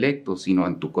el intelecto, sino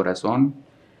en tu corazón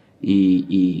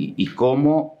y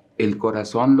cómo el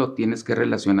corazón lo tienes que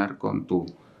relacionar con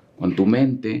tu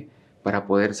mente para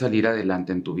poder salir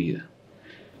adelante en tu vida.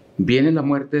 Viene la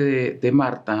muerte de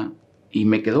Marta y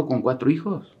me quedo con 4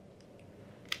 hijos,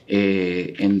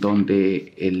 en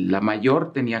donde la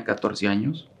mayor tenía 14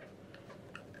 años,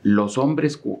 los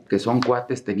hombres que son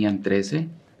cuates tenían 13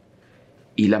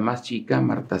 y la más chica,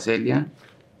 Marta Celia,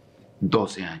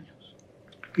 12 años.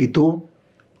 ¿Y tú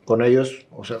con ellos,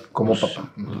 o sea, como pues,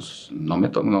 papá? Pues no me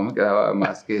quedaba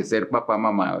más que ser papá,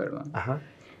 mamá, ¿verdad? Ajá.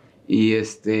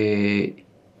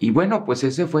 Y bueno, pues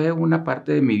ese fue una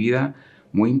parte de mi vida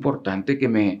muy importante que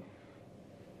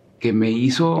me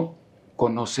hizo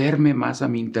conocerme más a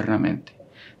mí internamente,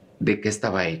 de qué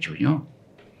estaba hecho yo.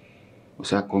 O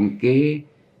sea, con qué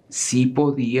sí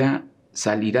podía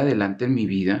salir adelante en mi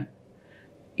vida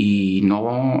y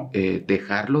no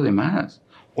dejar lo demás,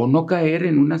 o no caer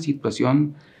en una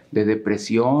situación de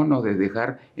depresión o de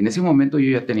dejar... En ese momento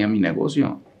yo ya tenía mi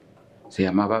negocio, se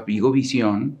llamaba Vigo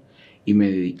Visión, y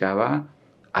me dedicaba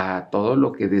a todo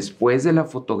lo que después de la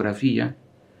fotografía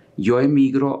yo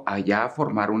emigro allá a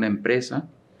formar una empresa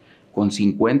con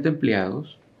 50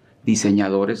 empleados,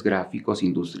 diseñadores gráficos,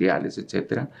 industriales,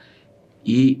 etc.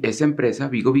 Y esa empresa,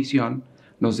 Vigo Visión,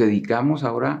 nos dedicamos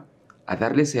ahora a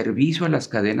darle servicio a las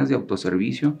cadenas de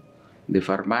autoservicio, de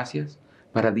farmacias,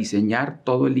 para diseñar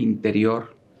todo el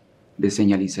interior de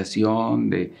señalización,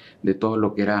 de todo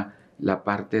lo que era la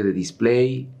parte de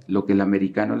display, lo que el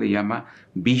americano le llama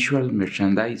visual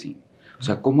merchandising. O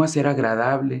sea, cómo hacer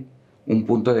agradable un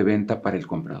punto de venta para el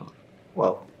comprador.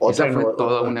 Wow. Esa fue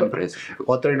toda una empresa.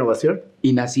 ¿Otra innovación?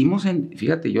 Y nacimos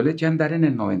fíjate, yo le eché a andar en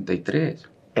el 93.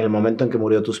 En el momento en que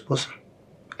murió tu esposa.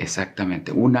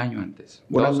 Exactamente, un año antes,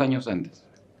 2 años antes.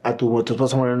 A tu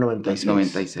esposa murió en el 96.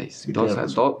 96. Sí,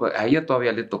 a ella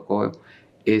todavía le tocó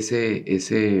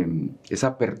esa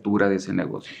apertura de ese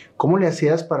negocio. ¿Cómo le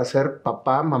hacías para ser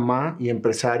papá, mamá y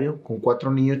empresario con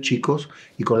 4 niños chicos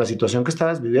y con la situación que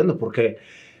estabas viviendo? Porque,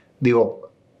 digo,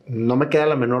 no me queda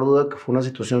la menor duda que fue una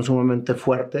situación sumamente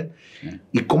fuerte. Sí.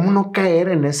 ¿Y cómo no caer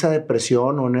en esa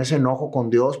depresión o en ese enojo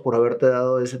con Dios por haberte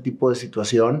dado ese tipo de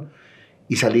situación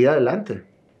y salir adelante?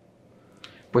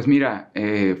 Pues mira,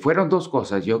 fueron 2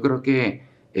 cosas. Yo creo que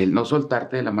el no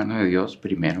soltarte de la mano de Dios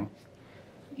primero,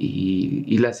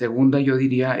 y la segunda yo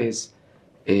diría es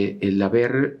el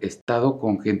haber estado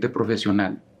con gente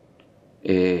profesional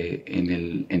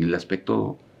en el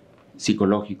aspecto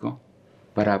psicológico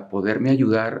para poderme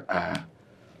ayudar a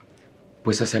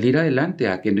salir adelante,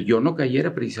 a que yo no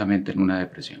cayera precisamente en una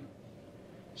depresión.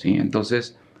 ¿Sí?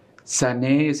 Entonces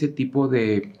sané ese tipo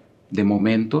de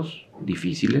momentos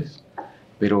difíciles,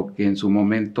 pero que en su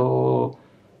momento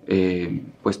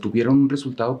pues tuvieron un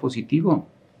resultado positivo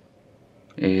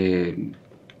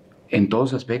en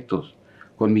todos aspectos,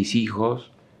 con mis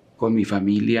hijos, con mi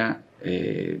familia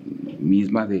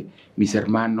misma, de mis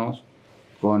hermanos,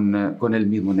 con el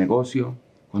mismo negocio,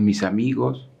 con mis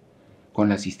amigos, con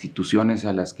las instituciones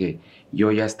a las que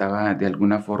yo ya estaba de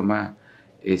alguna forma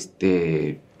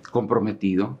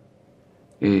comprometido.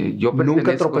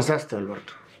 ¿Nunca tropezaste,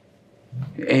 Alberto?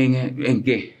 ¿En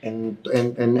qué?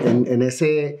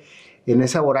 En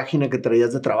esa vorágine que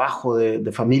traías de trabajo,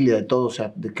 de familia, de todo, o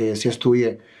sea, de que decías tú,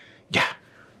 ya,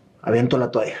 aviento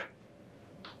la toalla.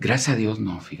 Gracias a Dios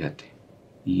no, fíjate.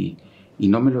 Y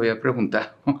no me lo había preguntado,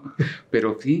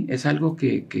 pero sí, es algo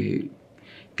que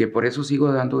por eso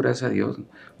sigo dando gracias a Dios.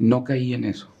 No caí en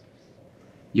eso.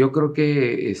 Yo creo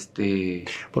que...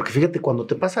 Porque fíjate, cuando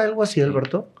te pasa algo así,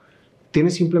 Alberto,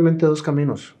 tienes simplemente 2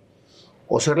 caminos.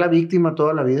 O ser la víctima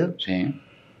toda la vida, sí.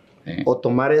 o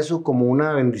tomar eso como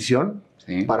una bendición,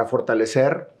 Sí. para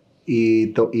fortalecer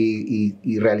y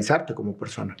realizarte como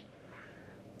persona.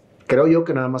 Creo yo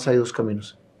que nada más hay dos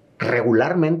caminos.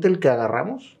 Regularmente el que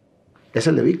agarramos es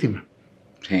el de víctima.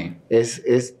 Sí.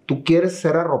 Tú quieres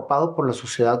ser arropado por la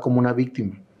sociedad como una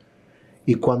víctima.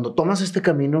 Y cuando tomas este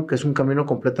camino, que es un camino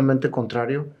completamente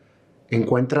contrario,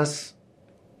 encuentras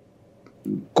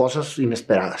cosas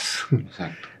inesperadas.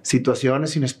 Exacto.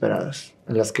 Situaciones inesperadas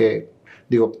en las que,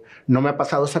 digo, no me ha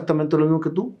pasado exactamente lo mismo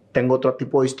que tú, tengo otro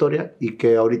tipo de historia y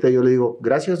que ahorita yo le digo,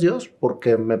 gracias Dios,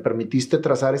 porque me permitiste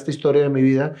trazar esta historia de mi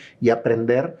vida y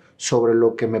aprender sobre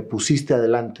lo que me pusiste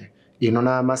adelante y no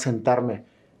nada más sentarme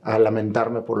a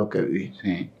lamentarme por lo que viví.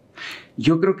 Sí.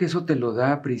 Yo creo que eso te lo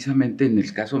da precisamente en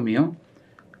el caso mío,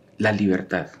 la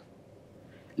libertad.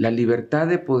 La libertad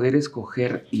de poder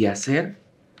escoger y hacer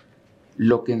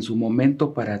lo que en su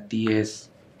momento para ti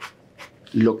es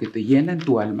lo que te llena en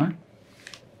tu alma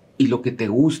y lo que te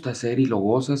gusta hacer y lo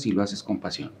gozas y lo haces con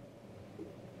pasión.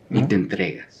 Y te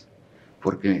entregas.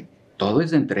 Porque todo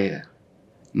es de entrega.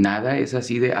 Nada es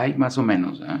así de, ay, más o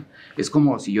menos. ¿Eh? Es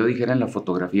como si yo dijera en la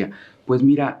fotografía, pues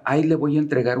mira, ahí le voy a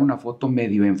entregar una foto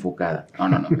medio enfocada.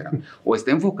 No, espera. O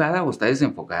está enfocada o está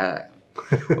desenfocada.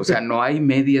 O sea, no hay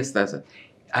medias tazas.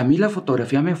 A mí la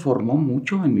fotografía me formó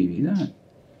mucho en mi vida.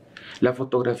 La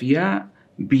fotografía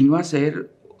vino a ser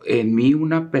en mí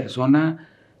una persona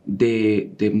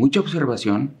de mucha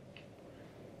observación,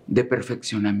 de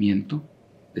perfeccionamiento,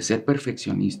 de ser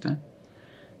perfeccionista,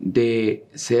 de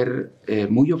ser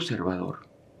muy observador,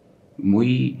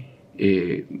 muy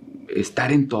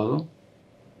estar en todo,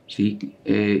 ¿sí?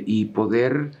 Y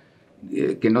poder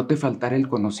que no te faltara el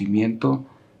conocimiento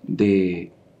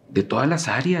de todas las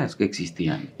áreas que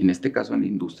existían, en este caso en la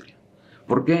industria.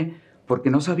 ¿Por qué? Porque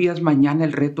no sabías mañana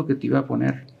el reto que te iba a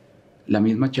poner la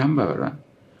misma chamba, ¿verdad?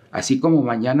 Así como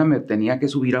mañana me tenía que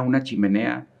subir a una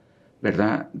chimenea,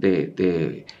 ¿verdad?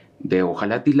 De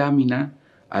hojalata y lámina,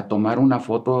 a tomar una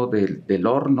foto del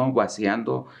horno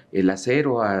vaciando el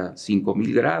acero a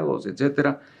 5000 grados,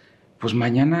 etcétera. Pues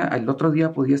mañana, al otro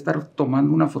día, podía estar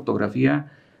tomando una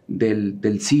fotografía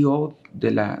del CEO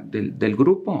del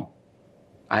grupo,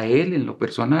 a él en lo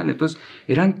personal. Entonces,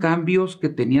 eran cambios que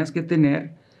tenías que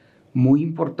tener muy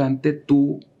importante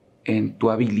tú en tu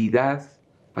habilidad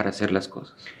para hacer las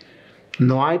cosas.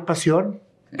 No hay pasión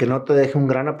que no te deje un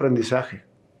gran aprendizaje.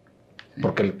 Sí.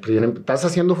 Porque estás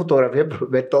haciendo fotografía, pero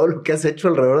ve todo lo que has hecho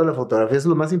alrededor de la fotografía, es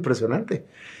lo más impresionante.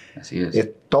 Así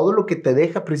es. Todo lo que te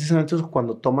deja precisamente es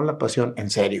cuando tomas la pasión en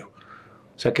serio.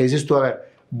 O sea, que dices tú, a ver,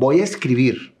 voy a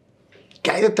escribir.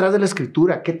 ¿Qué hay detrás de la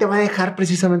escritura? ¿Qué te va a dejar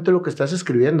precisamente lo que estás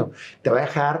escribiendo? Te va a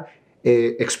dejar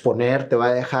exponer, te va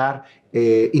a dejar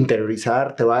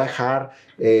interiorizar, te va a dejar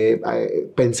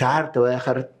pensar, te va a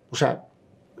dejar... O sea,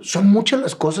 son muchas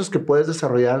las cosas que puedes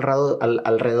desarrollar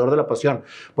alrededor de la pasión.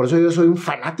 Por eso yo soy un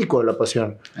fanático de la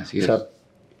pasión. Así es. O sea,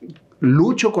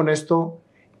 lucho con esto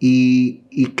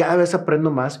y cada vez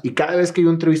aprendo más. Y cada vez que yo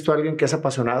entrevisto a alguien que es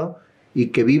apasionado y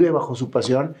que vive bajo su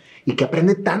pasión y que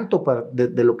aprende tanto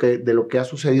de lo que ha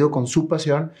sucedido con su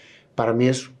pasión, para mí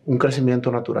es un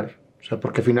crecimiento natural. O sea,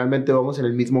 porque finalmente vamos en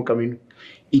el mismo camino.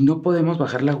 Y no podemos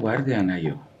bajar la guardia,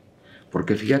 Anayo.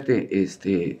 Porque fíjate,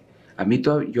 a mí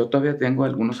yo todavía tengo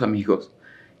algunos amigos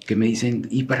que me dicen,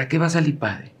 ¿y para qué vas al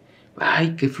IPADE?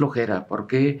 Ay, qué flojera,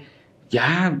 porque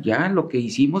ya lo que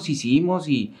hicimos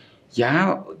y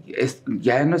ya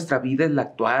nuestra vida es la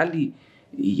actual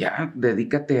y ya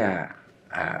dedícate a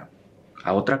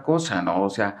otra cosa, ¿no? O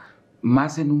sea,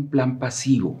 más en un plan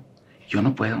pasivo. Yo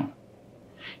no puedo.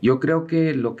 Yo creo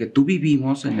que lo que tú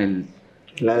vivimos en el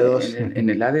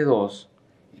AD2,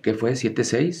 ¿qué fue?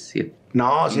 ¿7-6?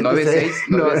 No,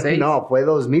 7-6. No, fue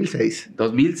 2006.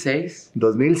 2006.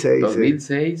 2006.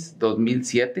 2006,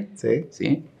 2007. Sí.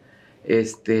 ¿Sí?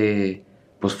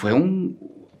 Pues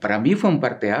para mí fue un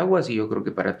parteaguas y yo creo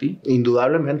que para ti.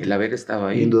 Indudablemente. El haber estado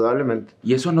ahí. Indudablemente.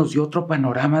 Y eso nos dio otro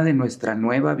panorama de nuestra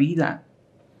nueva vida.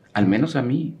 Al menos a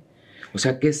mí. O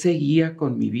sea, ¿qué seguía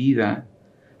con mi vida,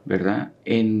 verdad?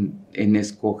 En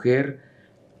escoger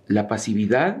la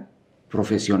pasividad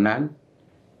profesional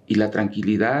y la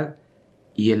tranquilidad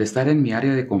y el estar en mi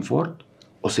área de confort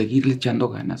o seguirle echando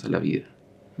ganas a la vida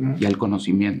y al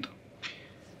conocimiento.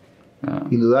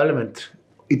 Indudablemente.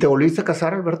 ¿Y te volviste a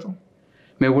casar, Alberto?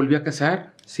 Me volví a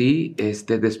casar, sí,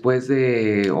 después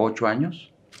de 8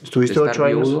 años. ¿Estuviste 8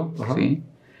 años? Viudo, sí.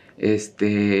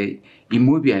 Y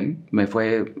muy bien, me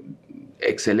fue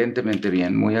excelentemente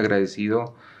bien, muy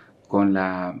agradecido con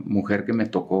la mujer que me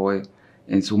tocó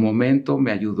en su momento,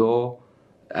 me ayudó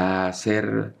a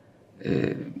hacer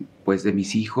pues de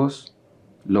mis hijos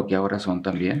lo que ahora son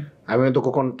también. A mí me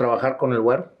tocó trabajar con el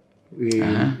güero.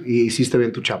 y hiciste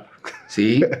bien tu chapa.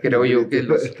 Sí, creo yo que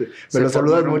me lo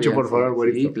saludas mucho, por favor,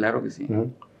 güerito. Sí, claro que sí.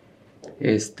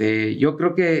 Yo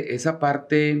creo que esa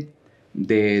parte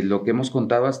de lo que hemos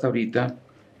contado hasta ahorita,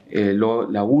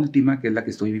 la última, que es la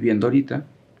que estoy viviendo ahorita,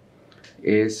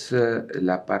 es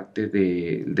la parte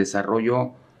del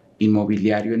desarrollo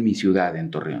inmobiliario en mi ciudad,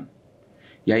 en Torreón.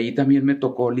 Y ahí también me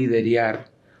tocó liderar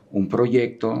un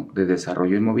proyecto de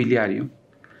desarrollo inmobiliario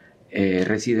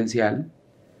residencial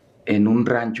en un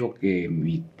rancho que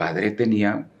mi padre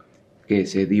tenía, que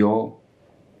se dio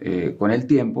con el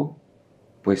tiempo,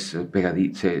 pues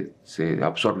se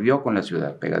absorbió con la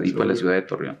ciudad, pegadito a la ciudad de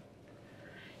Torreón.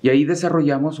 Y ahí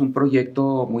desarrollamos un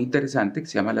proyecto muy interesante que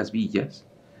se llama Las Villas,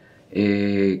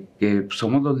 que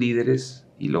somos los líderes,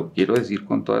 y lo quiero decir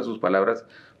con todas sus palabras,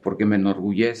 porque me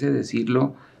enorgullece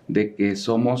decirlo, de que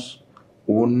somos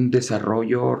un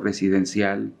desarrollo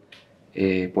residencial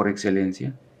por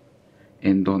excelencia,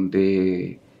 en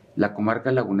donde la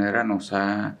comarca lagunera nos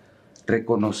ha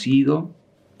reconocido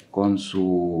con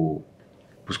su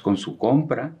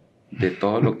compra de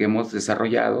todo lo que hemos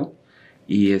desarrollado,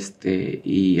 y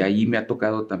ahí me ha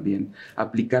tocado también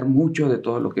aplicar mucho de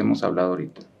todo lo que hemos hablado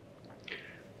ahorita.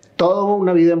 Toda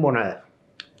una vida embonada.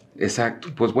 Exacto,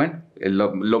 pues bueno,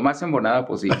 lo más embonada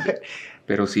posible,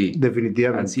 pero sí,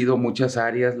 definitivamente han sido muchas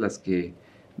áreas las que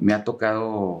me ha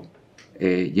tocado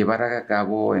llevar a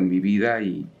cabo en mi vida,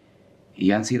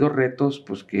 y han sido retos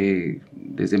pues que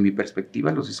desde mi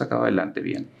perspectiva los he sacado adelante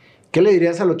bien. ¿Qué le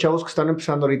dirías a los chavos que están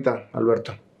empezando ahorita,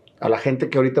 Alberto? A la gente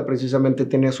que ahorita precisamente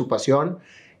tiene su pasión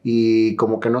y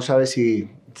como que no sabe si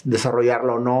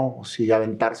desarrollarla o no, o si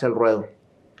aventarse al ruedo.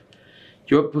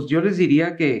 Yo les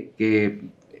diría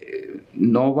que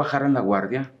no bajaran la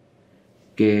guardia,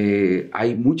 que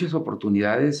hay muchas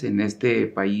oportunidades en este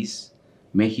país,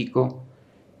 México,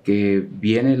 que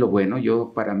viene lo bueno.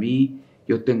 Para mí,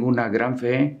 yo tengo una gran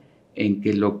fe en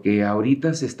que lo que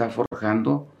ahorita se está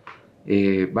forjando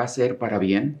va a ser para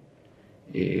bien.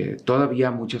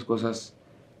 Todavía muchas cosas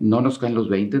no nos caen los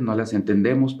 20, no las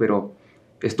entendemos, pero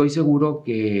estoy seguro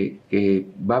que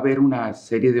va a haber una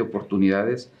serie de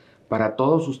oportunidades para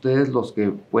todos ustedes, los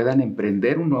que puedan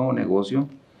emprender un nuevo negocio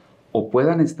o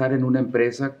puedan estar en una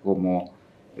empresa como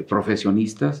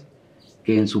profesionistas,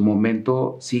 que en su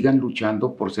momento sigan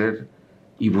luchando por ser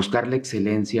y buscar la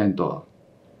excelencia en todo.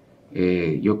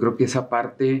 Yo creo que esa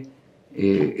parte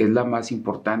es la más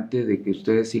importante, de que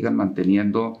ustedes sigan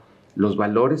manteniendo los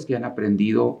valores que han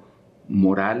aprendido,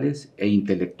 morales e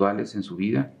intelectuales en su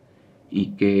vida,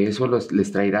 y que eso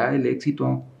les traerá el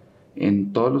éxito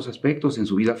en todos los aspectos, en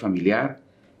su vida familiar,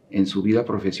 en su vida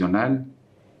profesional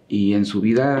y en su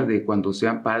vida de cuando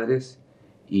sean padres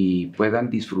y puedan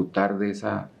disfrutar de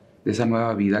esa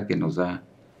nueva vida que nos da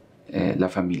la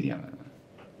familia, ¿verdad?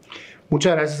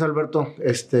 Muchas gracias, Alberto.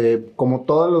 Como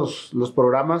todos los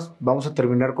programas, vamos a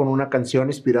terminar con una canción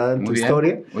inspirada en tu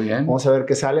historia. Muy bien. Vamos a ver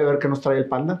qué sale, a ver qué nos trae el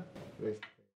Panda.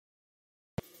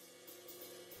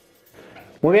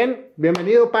 Muy bien,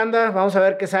 bienvenido, Panda. Vamos a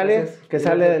ver qué sale,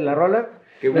 sale de la rola.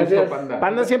 Qué gusto, Panda.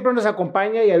 Panda siempre nos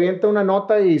acompaña y avienta una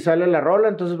nota y sale la rola,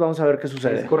 entonces vamos a ver qué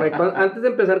sucede. Es correcto. Antes de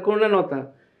empezar con una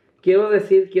nota, quiero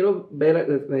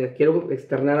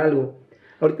externar algo.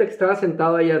 Ahorita que estaba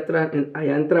sentado allá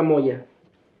en Tramoya,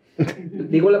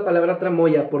 digo la palabra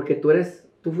Tramoya porque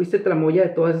tú fuiste Tramoya de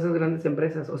todas esas grandes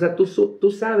empresas. O sea, tú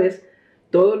sabes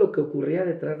todo lo que ocurría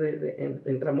detrás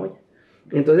en Tramoya.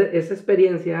 Entonces, esa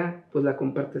experiencia, pues la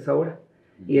compartes ahora.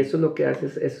 Y eso es lo que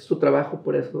haces, ese es tu trabajo.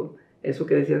 Por eso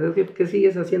que decías, ¿qué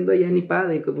sigues haciendo allá en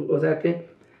IPAD? O sea, que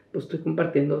pues estoy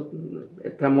compartiendo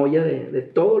Tramoya de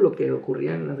todo lo que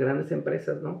ocurría en las grandes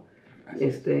empresas, ¿no?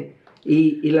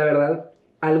 Y la verdad,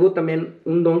 algo también,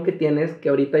 un don que tienes, que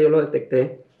ahorita yo lo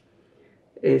detecté,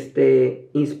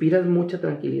 inspiras mucha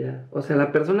tranquilidad. O sea,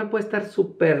 la persona puede estar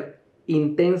súper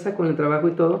intensa con el trabajo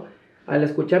y todo. Al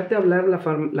escucharte hablar,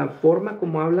 la forma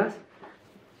como hablas,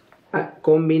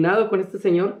 combinado con este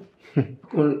señor,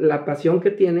 con la pasión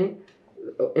que tiene,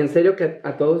 en serio que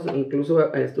a todos,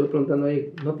 incluso estuve preguntando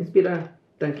ahí, ¿no te inspira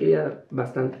tranquilidad?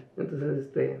 Bastante. Entonces,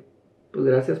 pues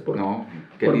gracias por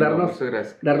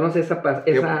darnos esa paz,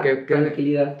 esa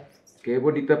tranquilidad. Qué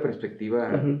bonita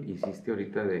perspectiva hiciste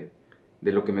ahorita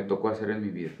de lo que me tocó hacer en mi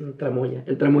vida.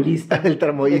 El tramoyista. El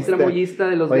tramoyista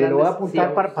de los Oye, grandes. lo voy a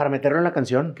apuntar para meterlo en la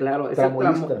canción. Claro, es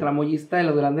el tramoyista de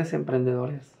los grandes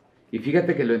emprendedores. Y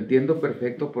fíjate que lo entiendo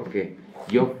perfecto, porque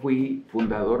yo fui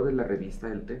fundador de la revista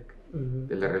del TEC,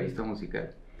 de la revista musical.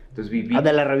 Entonces viví...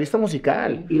 de la revista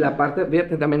musical. Y la parte,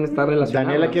 fíjate, también está relacionada.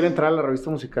 Daniela quiere entrar a la revista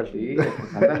musical. Sí, pues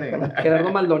ándale.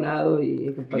 Gerardo Maldonado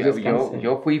y...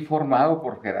 Yo fui formado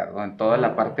por Gerardo en toda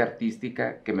la parte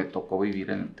artística que me tocó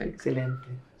vivir en el TEC. Excelente.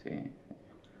 Sí.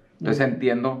 Entonces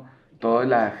entiendo toda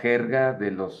la jerga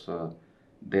de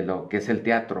de lo que es el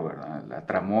teatro, ¿verdad? La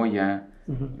tramoya,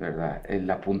 ¿verdad? El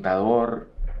apuntador,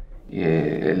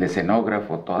 el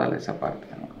escenógrafo, toda esa parte,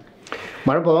 ¿no?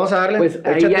 Bueno, pues vamos a darle. Pues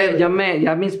ahí ya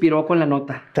me inspiró con la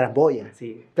nota. Tramoya.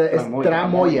 Sí. Es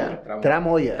tramoya.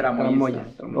 Tramoya. Tramoya.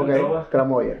 Ok,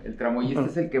 tramoya. El tramoyista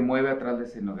es el que mueve atrás de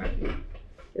escenografía.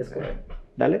 Es correcto.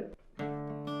 Dale.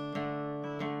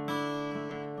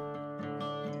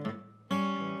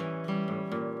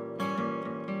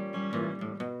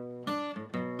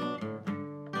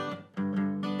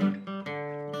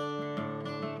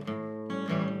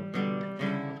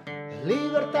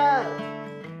 Libertad,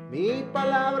 mi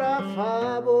palabra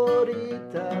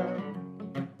favorita.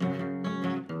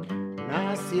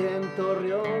 Nací en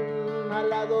Torreón, al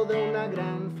lado de una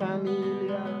gran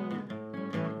familia.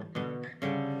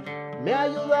 Me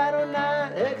ayudaron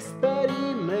a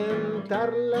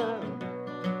experimentarla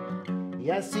y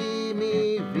así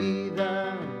mi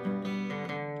vida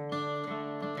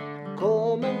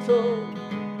comenzó.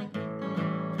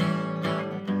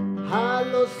 A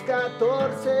los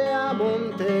 14 a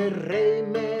Monterrey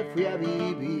me fui a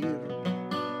vivir,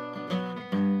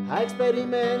 a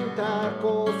experimentar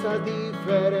cosas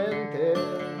diferentes.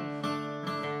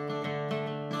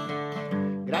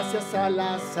 Gracias a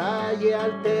la Salle,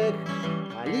 al TEC,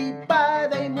 al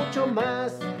IPADE y mucho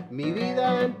más, mi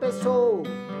vida empezó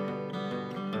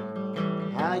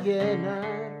a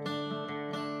llenar.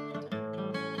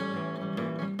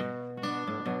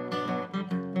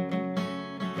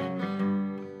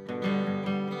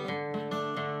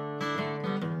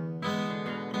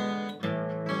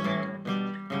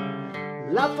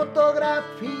 La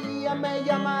fotografía me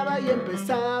llamaba y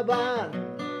empezaba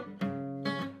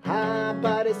a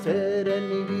aparecer en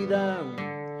mi vida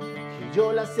y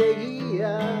yo la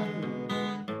seguía.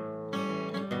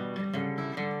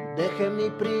 Dejé mi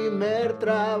primer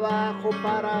trabajo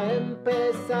para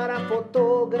empezar a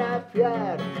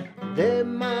fotografiar de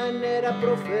manera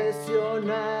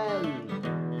profesional.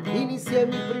 Inicié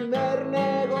mi primer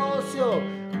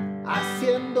negocio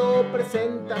haciendo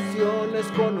presentaciones,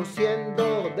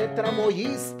 conociendo de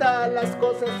tramoyista las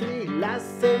cosas y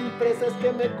las empresas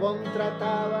que me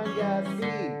contrataban, y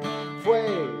así fue.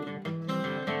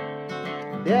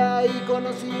 De ahí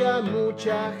conocí a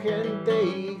mucha gente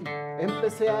y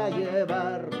empecé a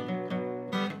llevar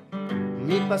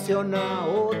mi pasión a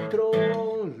otro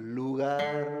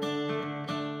lugar.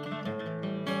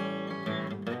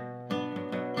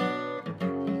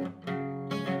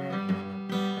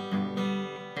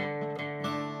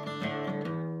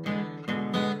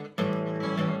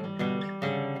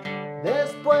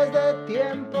 Después de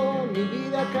tiempo mi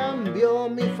vida cambió,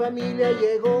 mi familia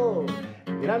llegó,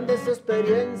 grandes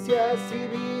experiencias y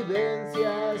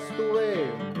vivencias tuve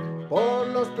por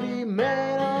los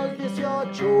primeros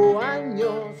 18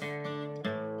 años.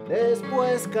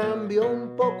 Después cambió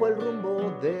un poco el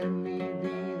rumbo de mi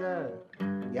vida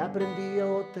y aprendí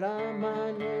otra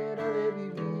manera de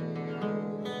vivir,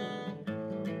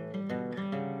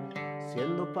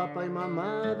 siendo papá y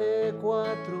mamá de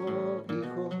 4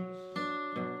 hijos.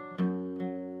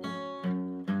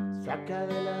 Saca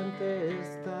adelante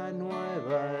esta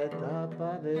nueva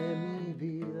etapa de mi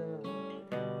vida,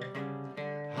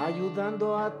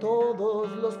 ayudando a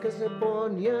todos los que se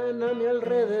ponían a mi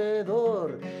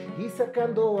alrededor y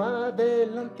sacando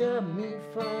adelante a mi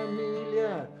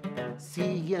familia,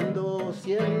 siguiendo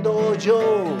siendo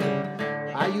yo,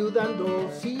 ayudando,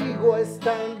 sigo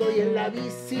estando y en la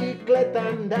bicicleta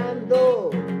andando.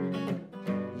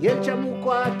 Y el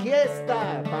Shamuko aquí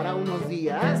está para unos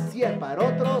días y para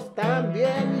otros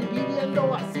también, y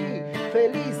viviendo así,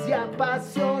 feliz y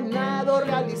apasionado,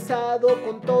 realizado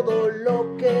con todo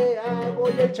lo que hago.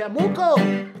 Y el Shamuko,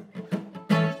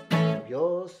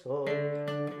 yo soy.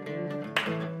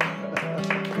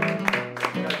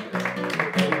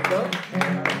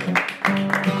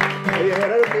 Oye,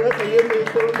 era lo que iba siguiendo y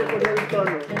esto me ponía el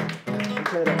tono.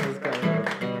 Muchas gracias, cabrón.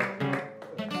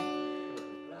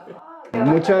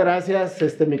 Muchas gracias,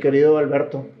 mi querido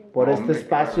Alberto, por este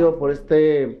espacio,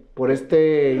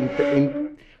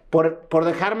 por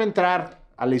dejarme entrar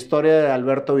a la historia de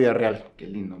Alberto Villarreal. Qué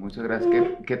lindo, muchas gracias.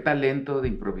 Qué talento de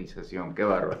improvisación, qué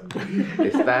bárbaro.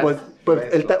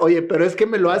 Oye, pero es que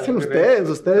me lo hacen ustedes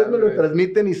me lo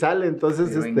transmiten y sale, entonces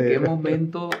pero ¿en qué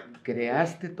momento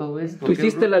creaste todo esto? ¿Tú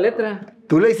hiciste la letra?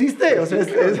 ¿Tú la hiciste? O sea,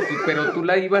 pero tú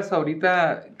la ibas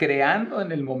ahorita creando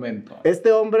en el momento.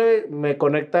 Este hombre me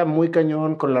conecta muy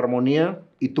cañón con la armonía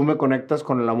y tú me conectas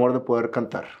con el amor de poder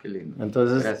cantar. Qué lindo.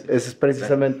 Entonces, gracias. Ese es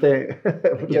precisamente...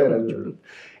 Muchas gracias.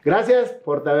 Gracias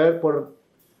por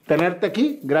tenerte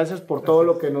aquí. Gracias por todo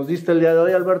lo que nos diste el día de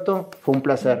hoy, Alberto. Fue un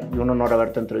placer y un honor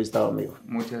haberte entrevistado, amigo.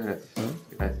 Muchas gracias.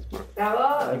 Gracias por...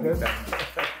 ¡Bravo! Gracias.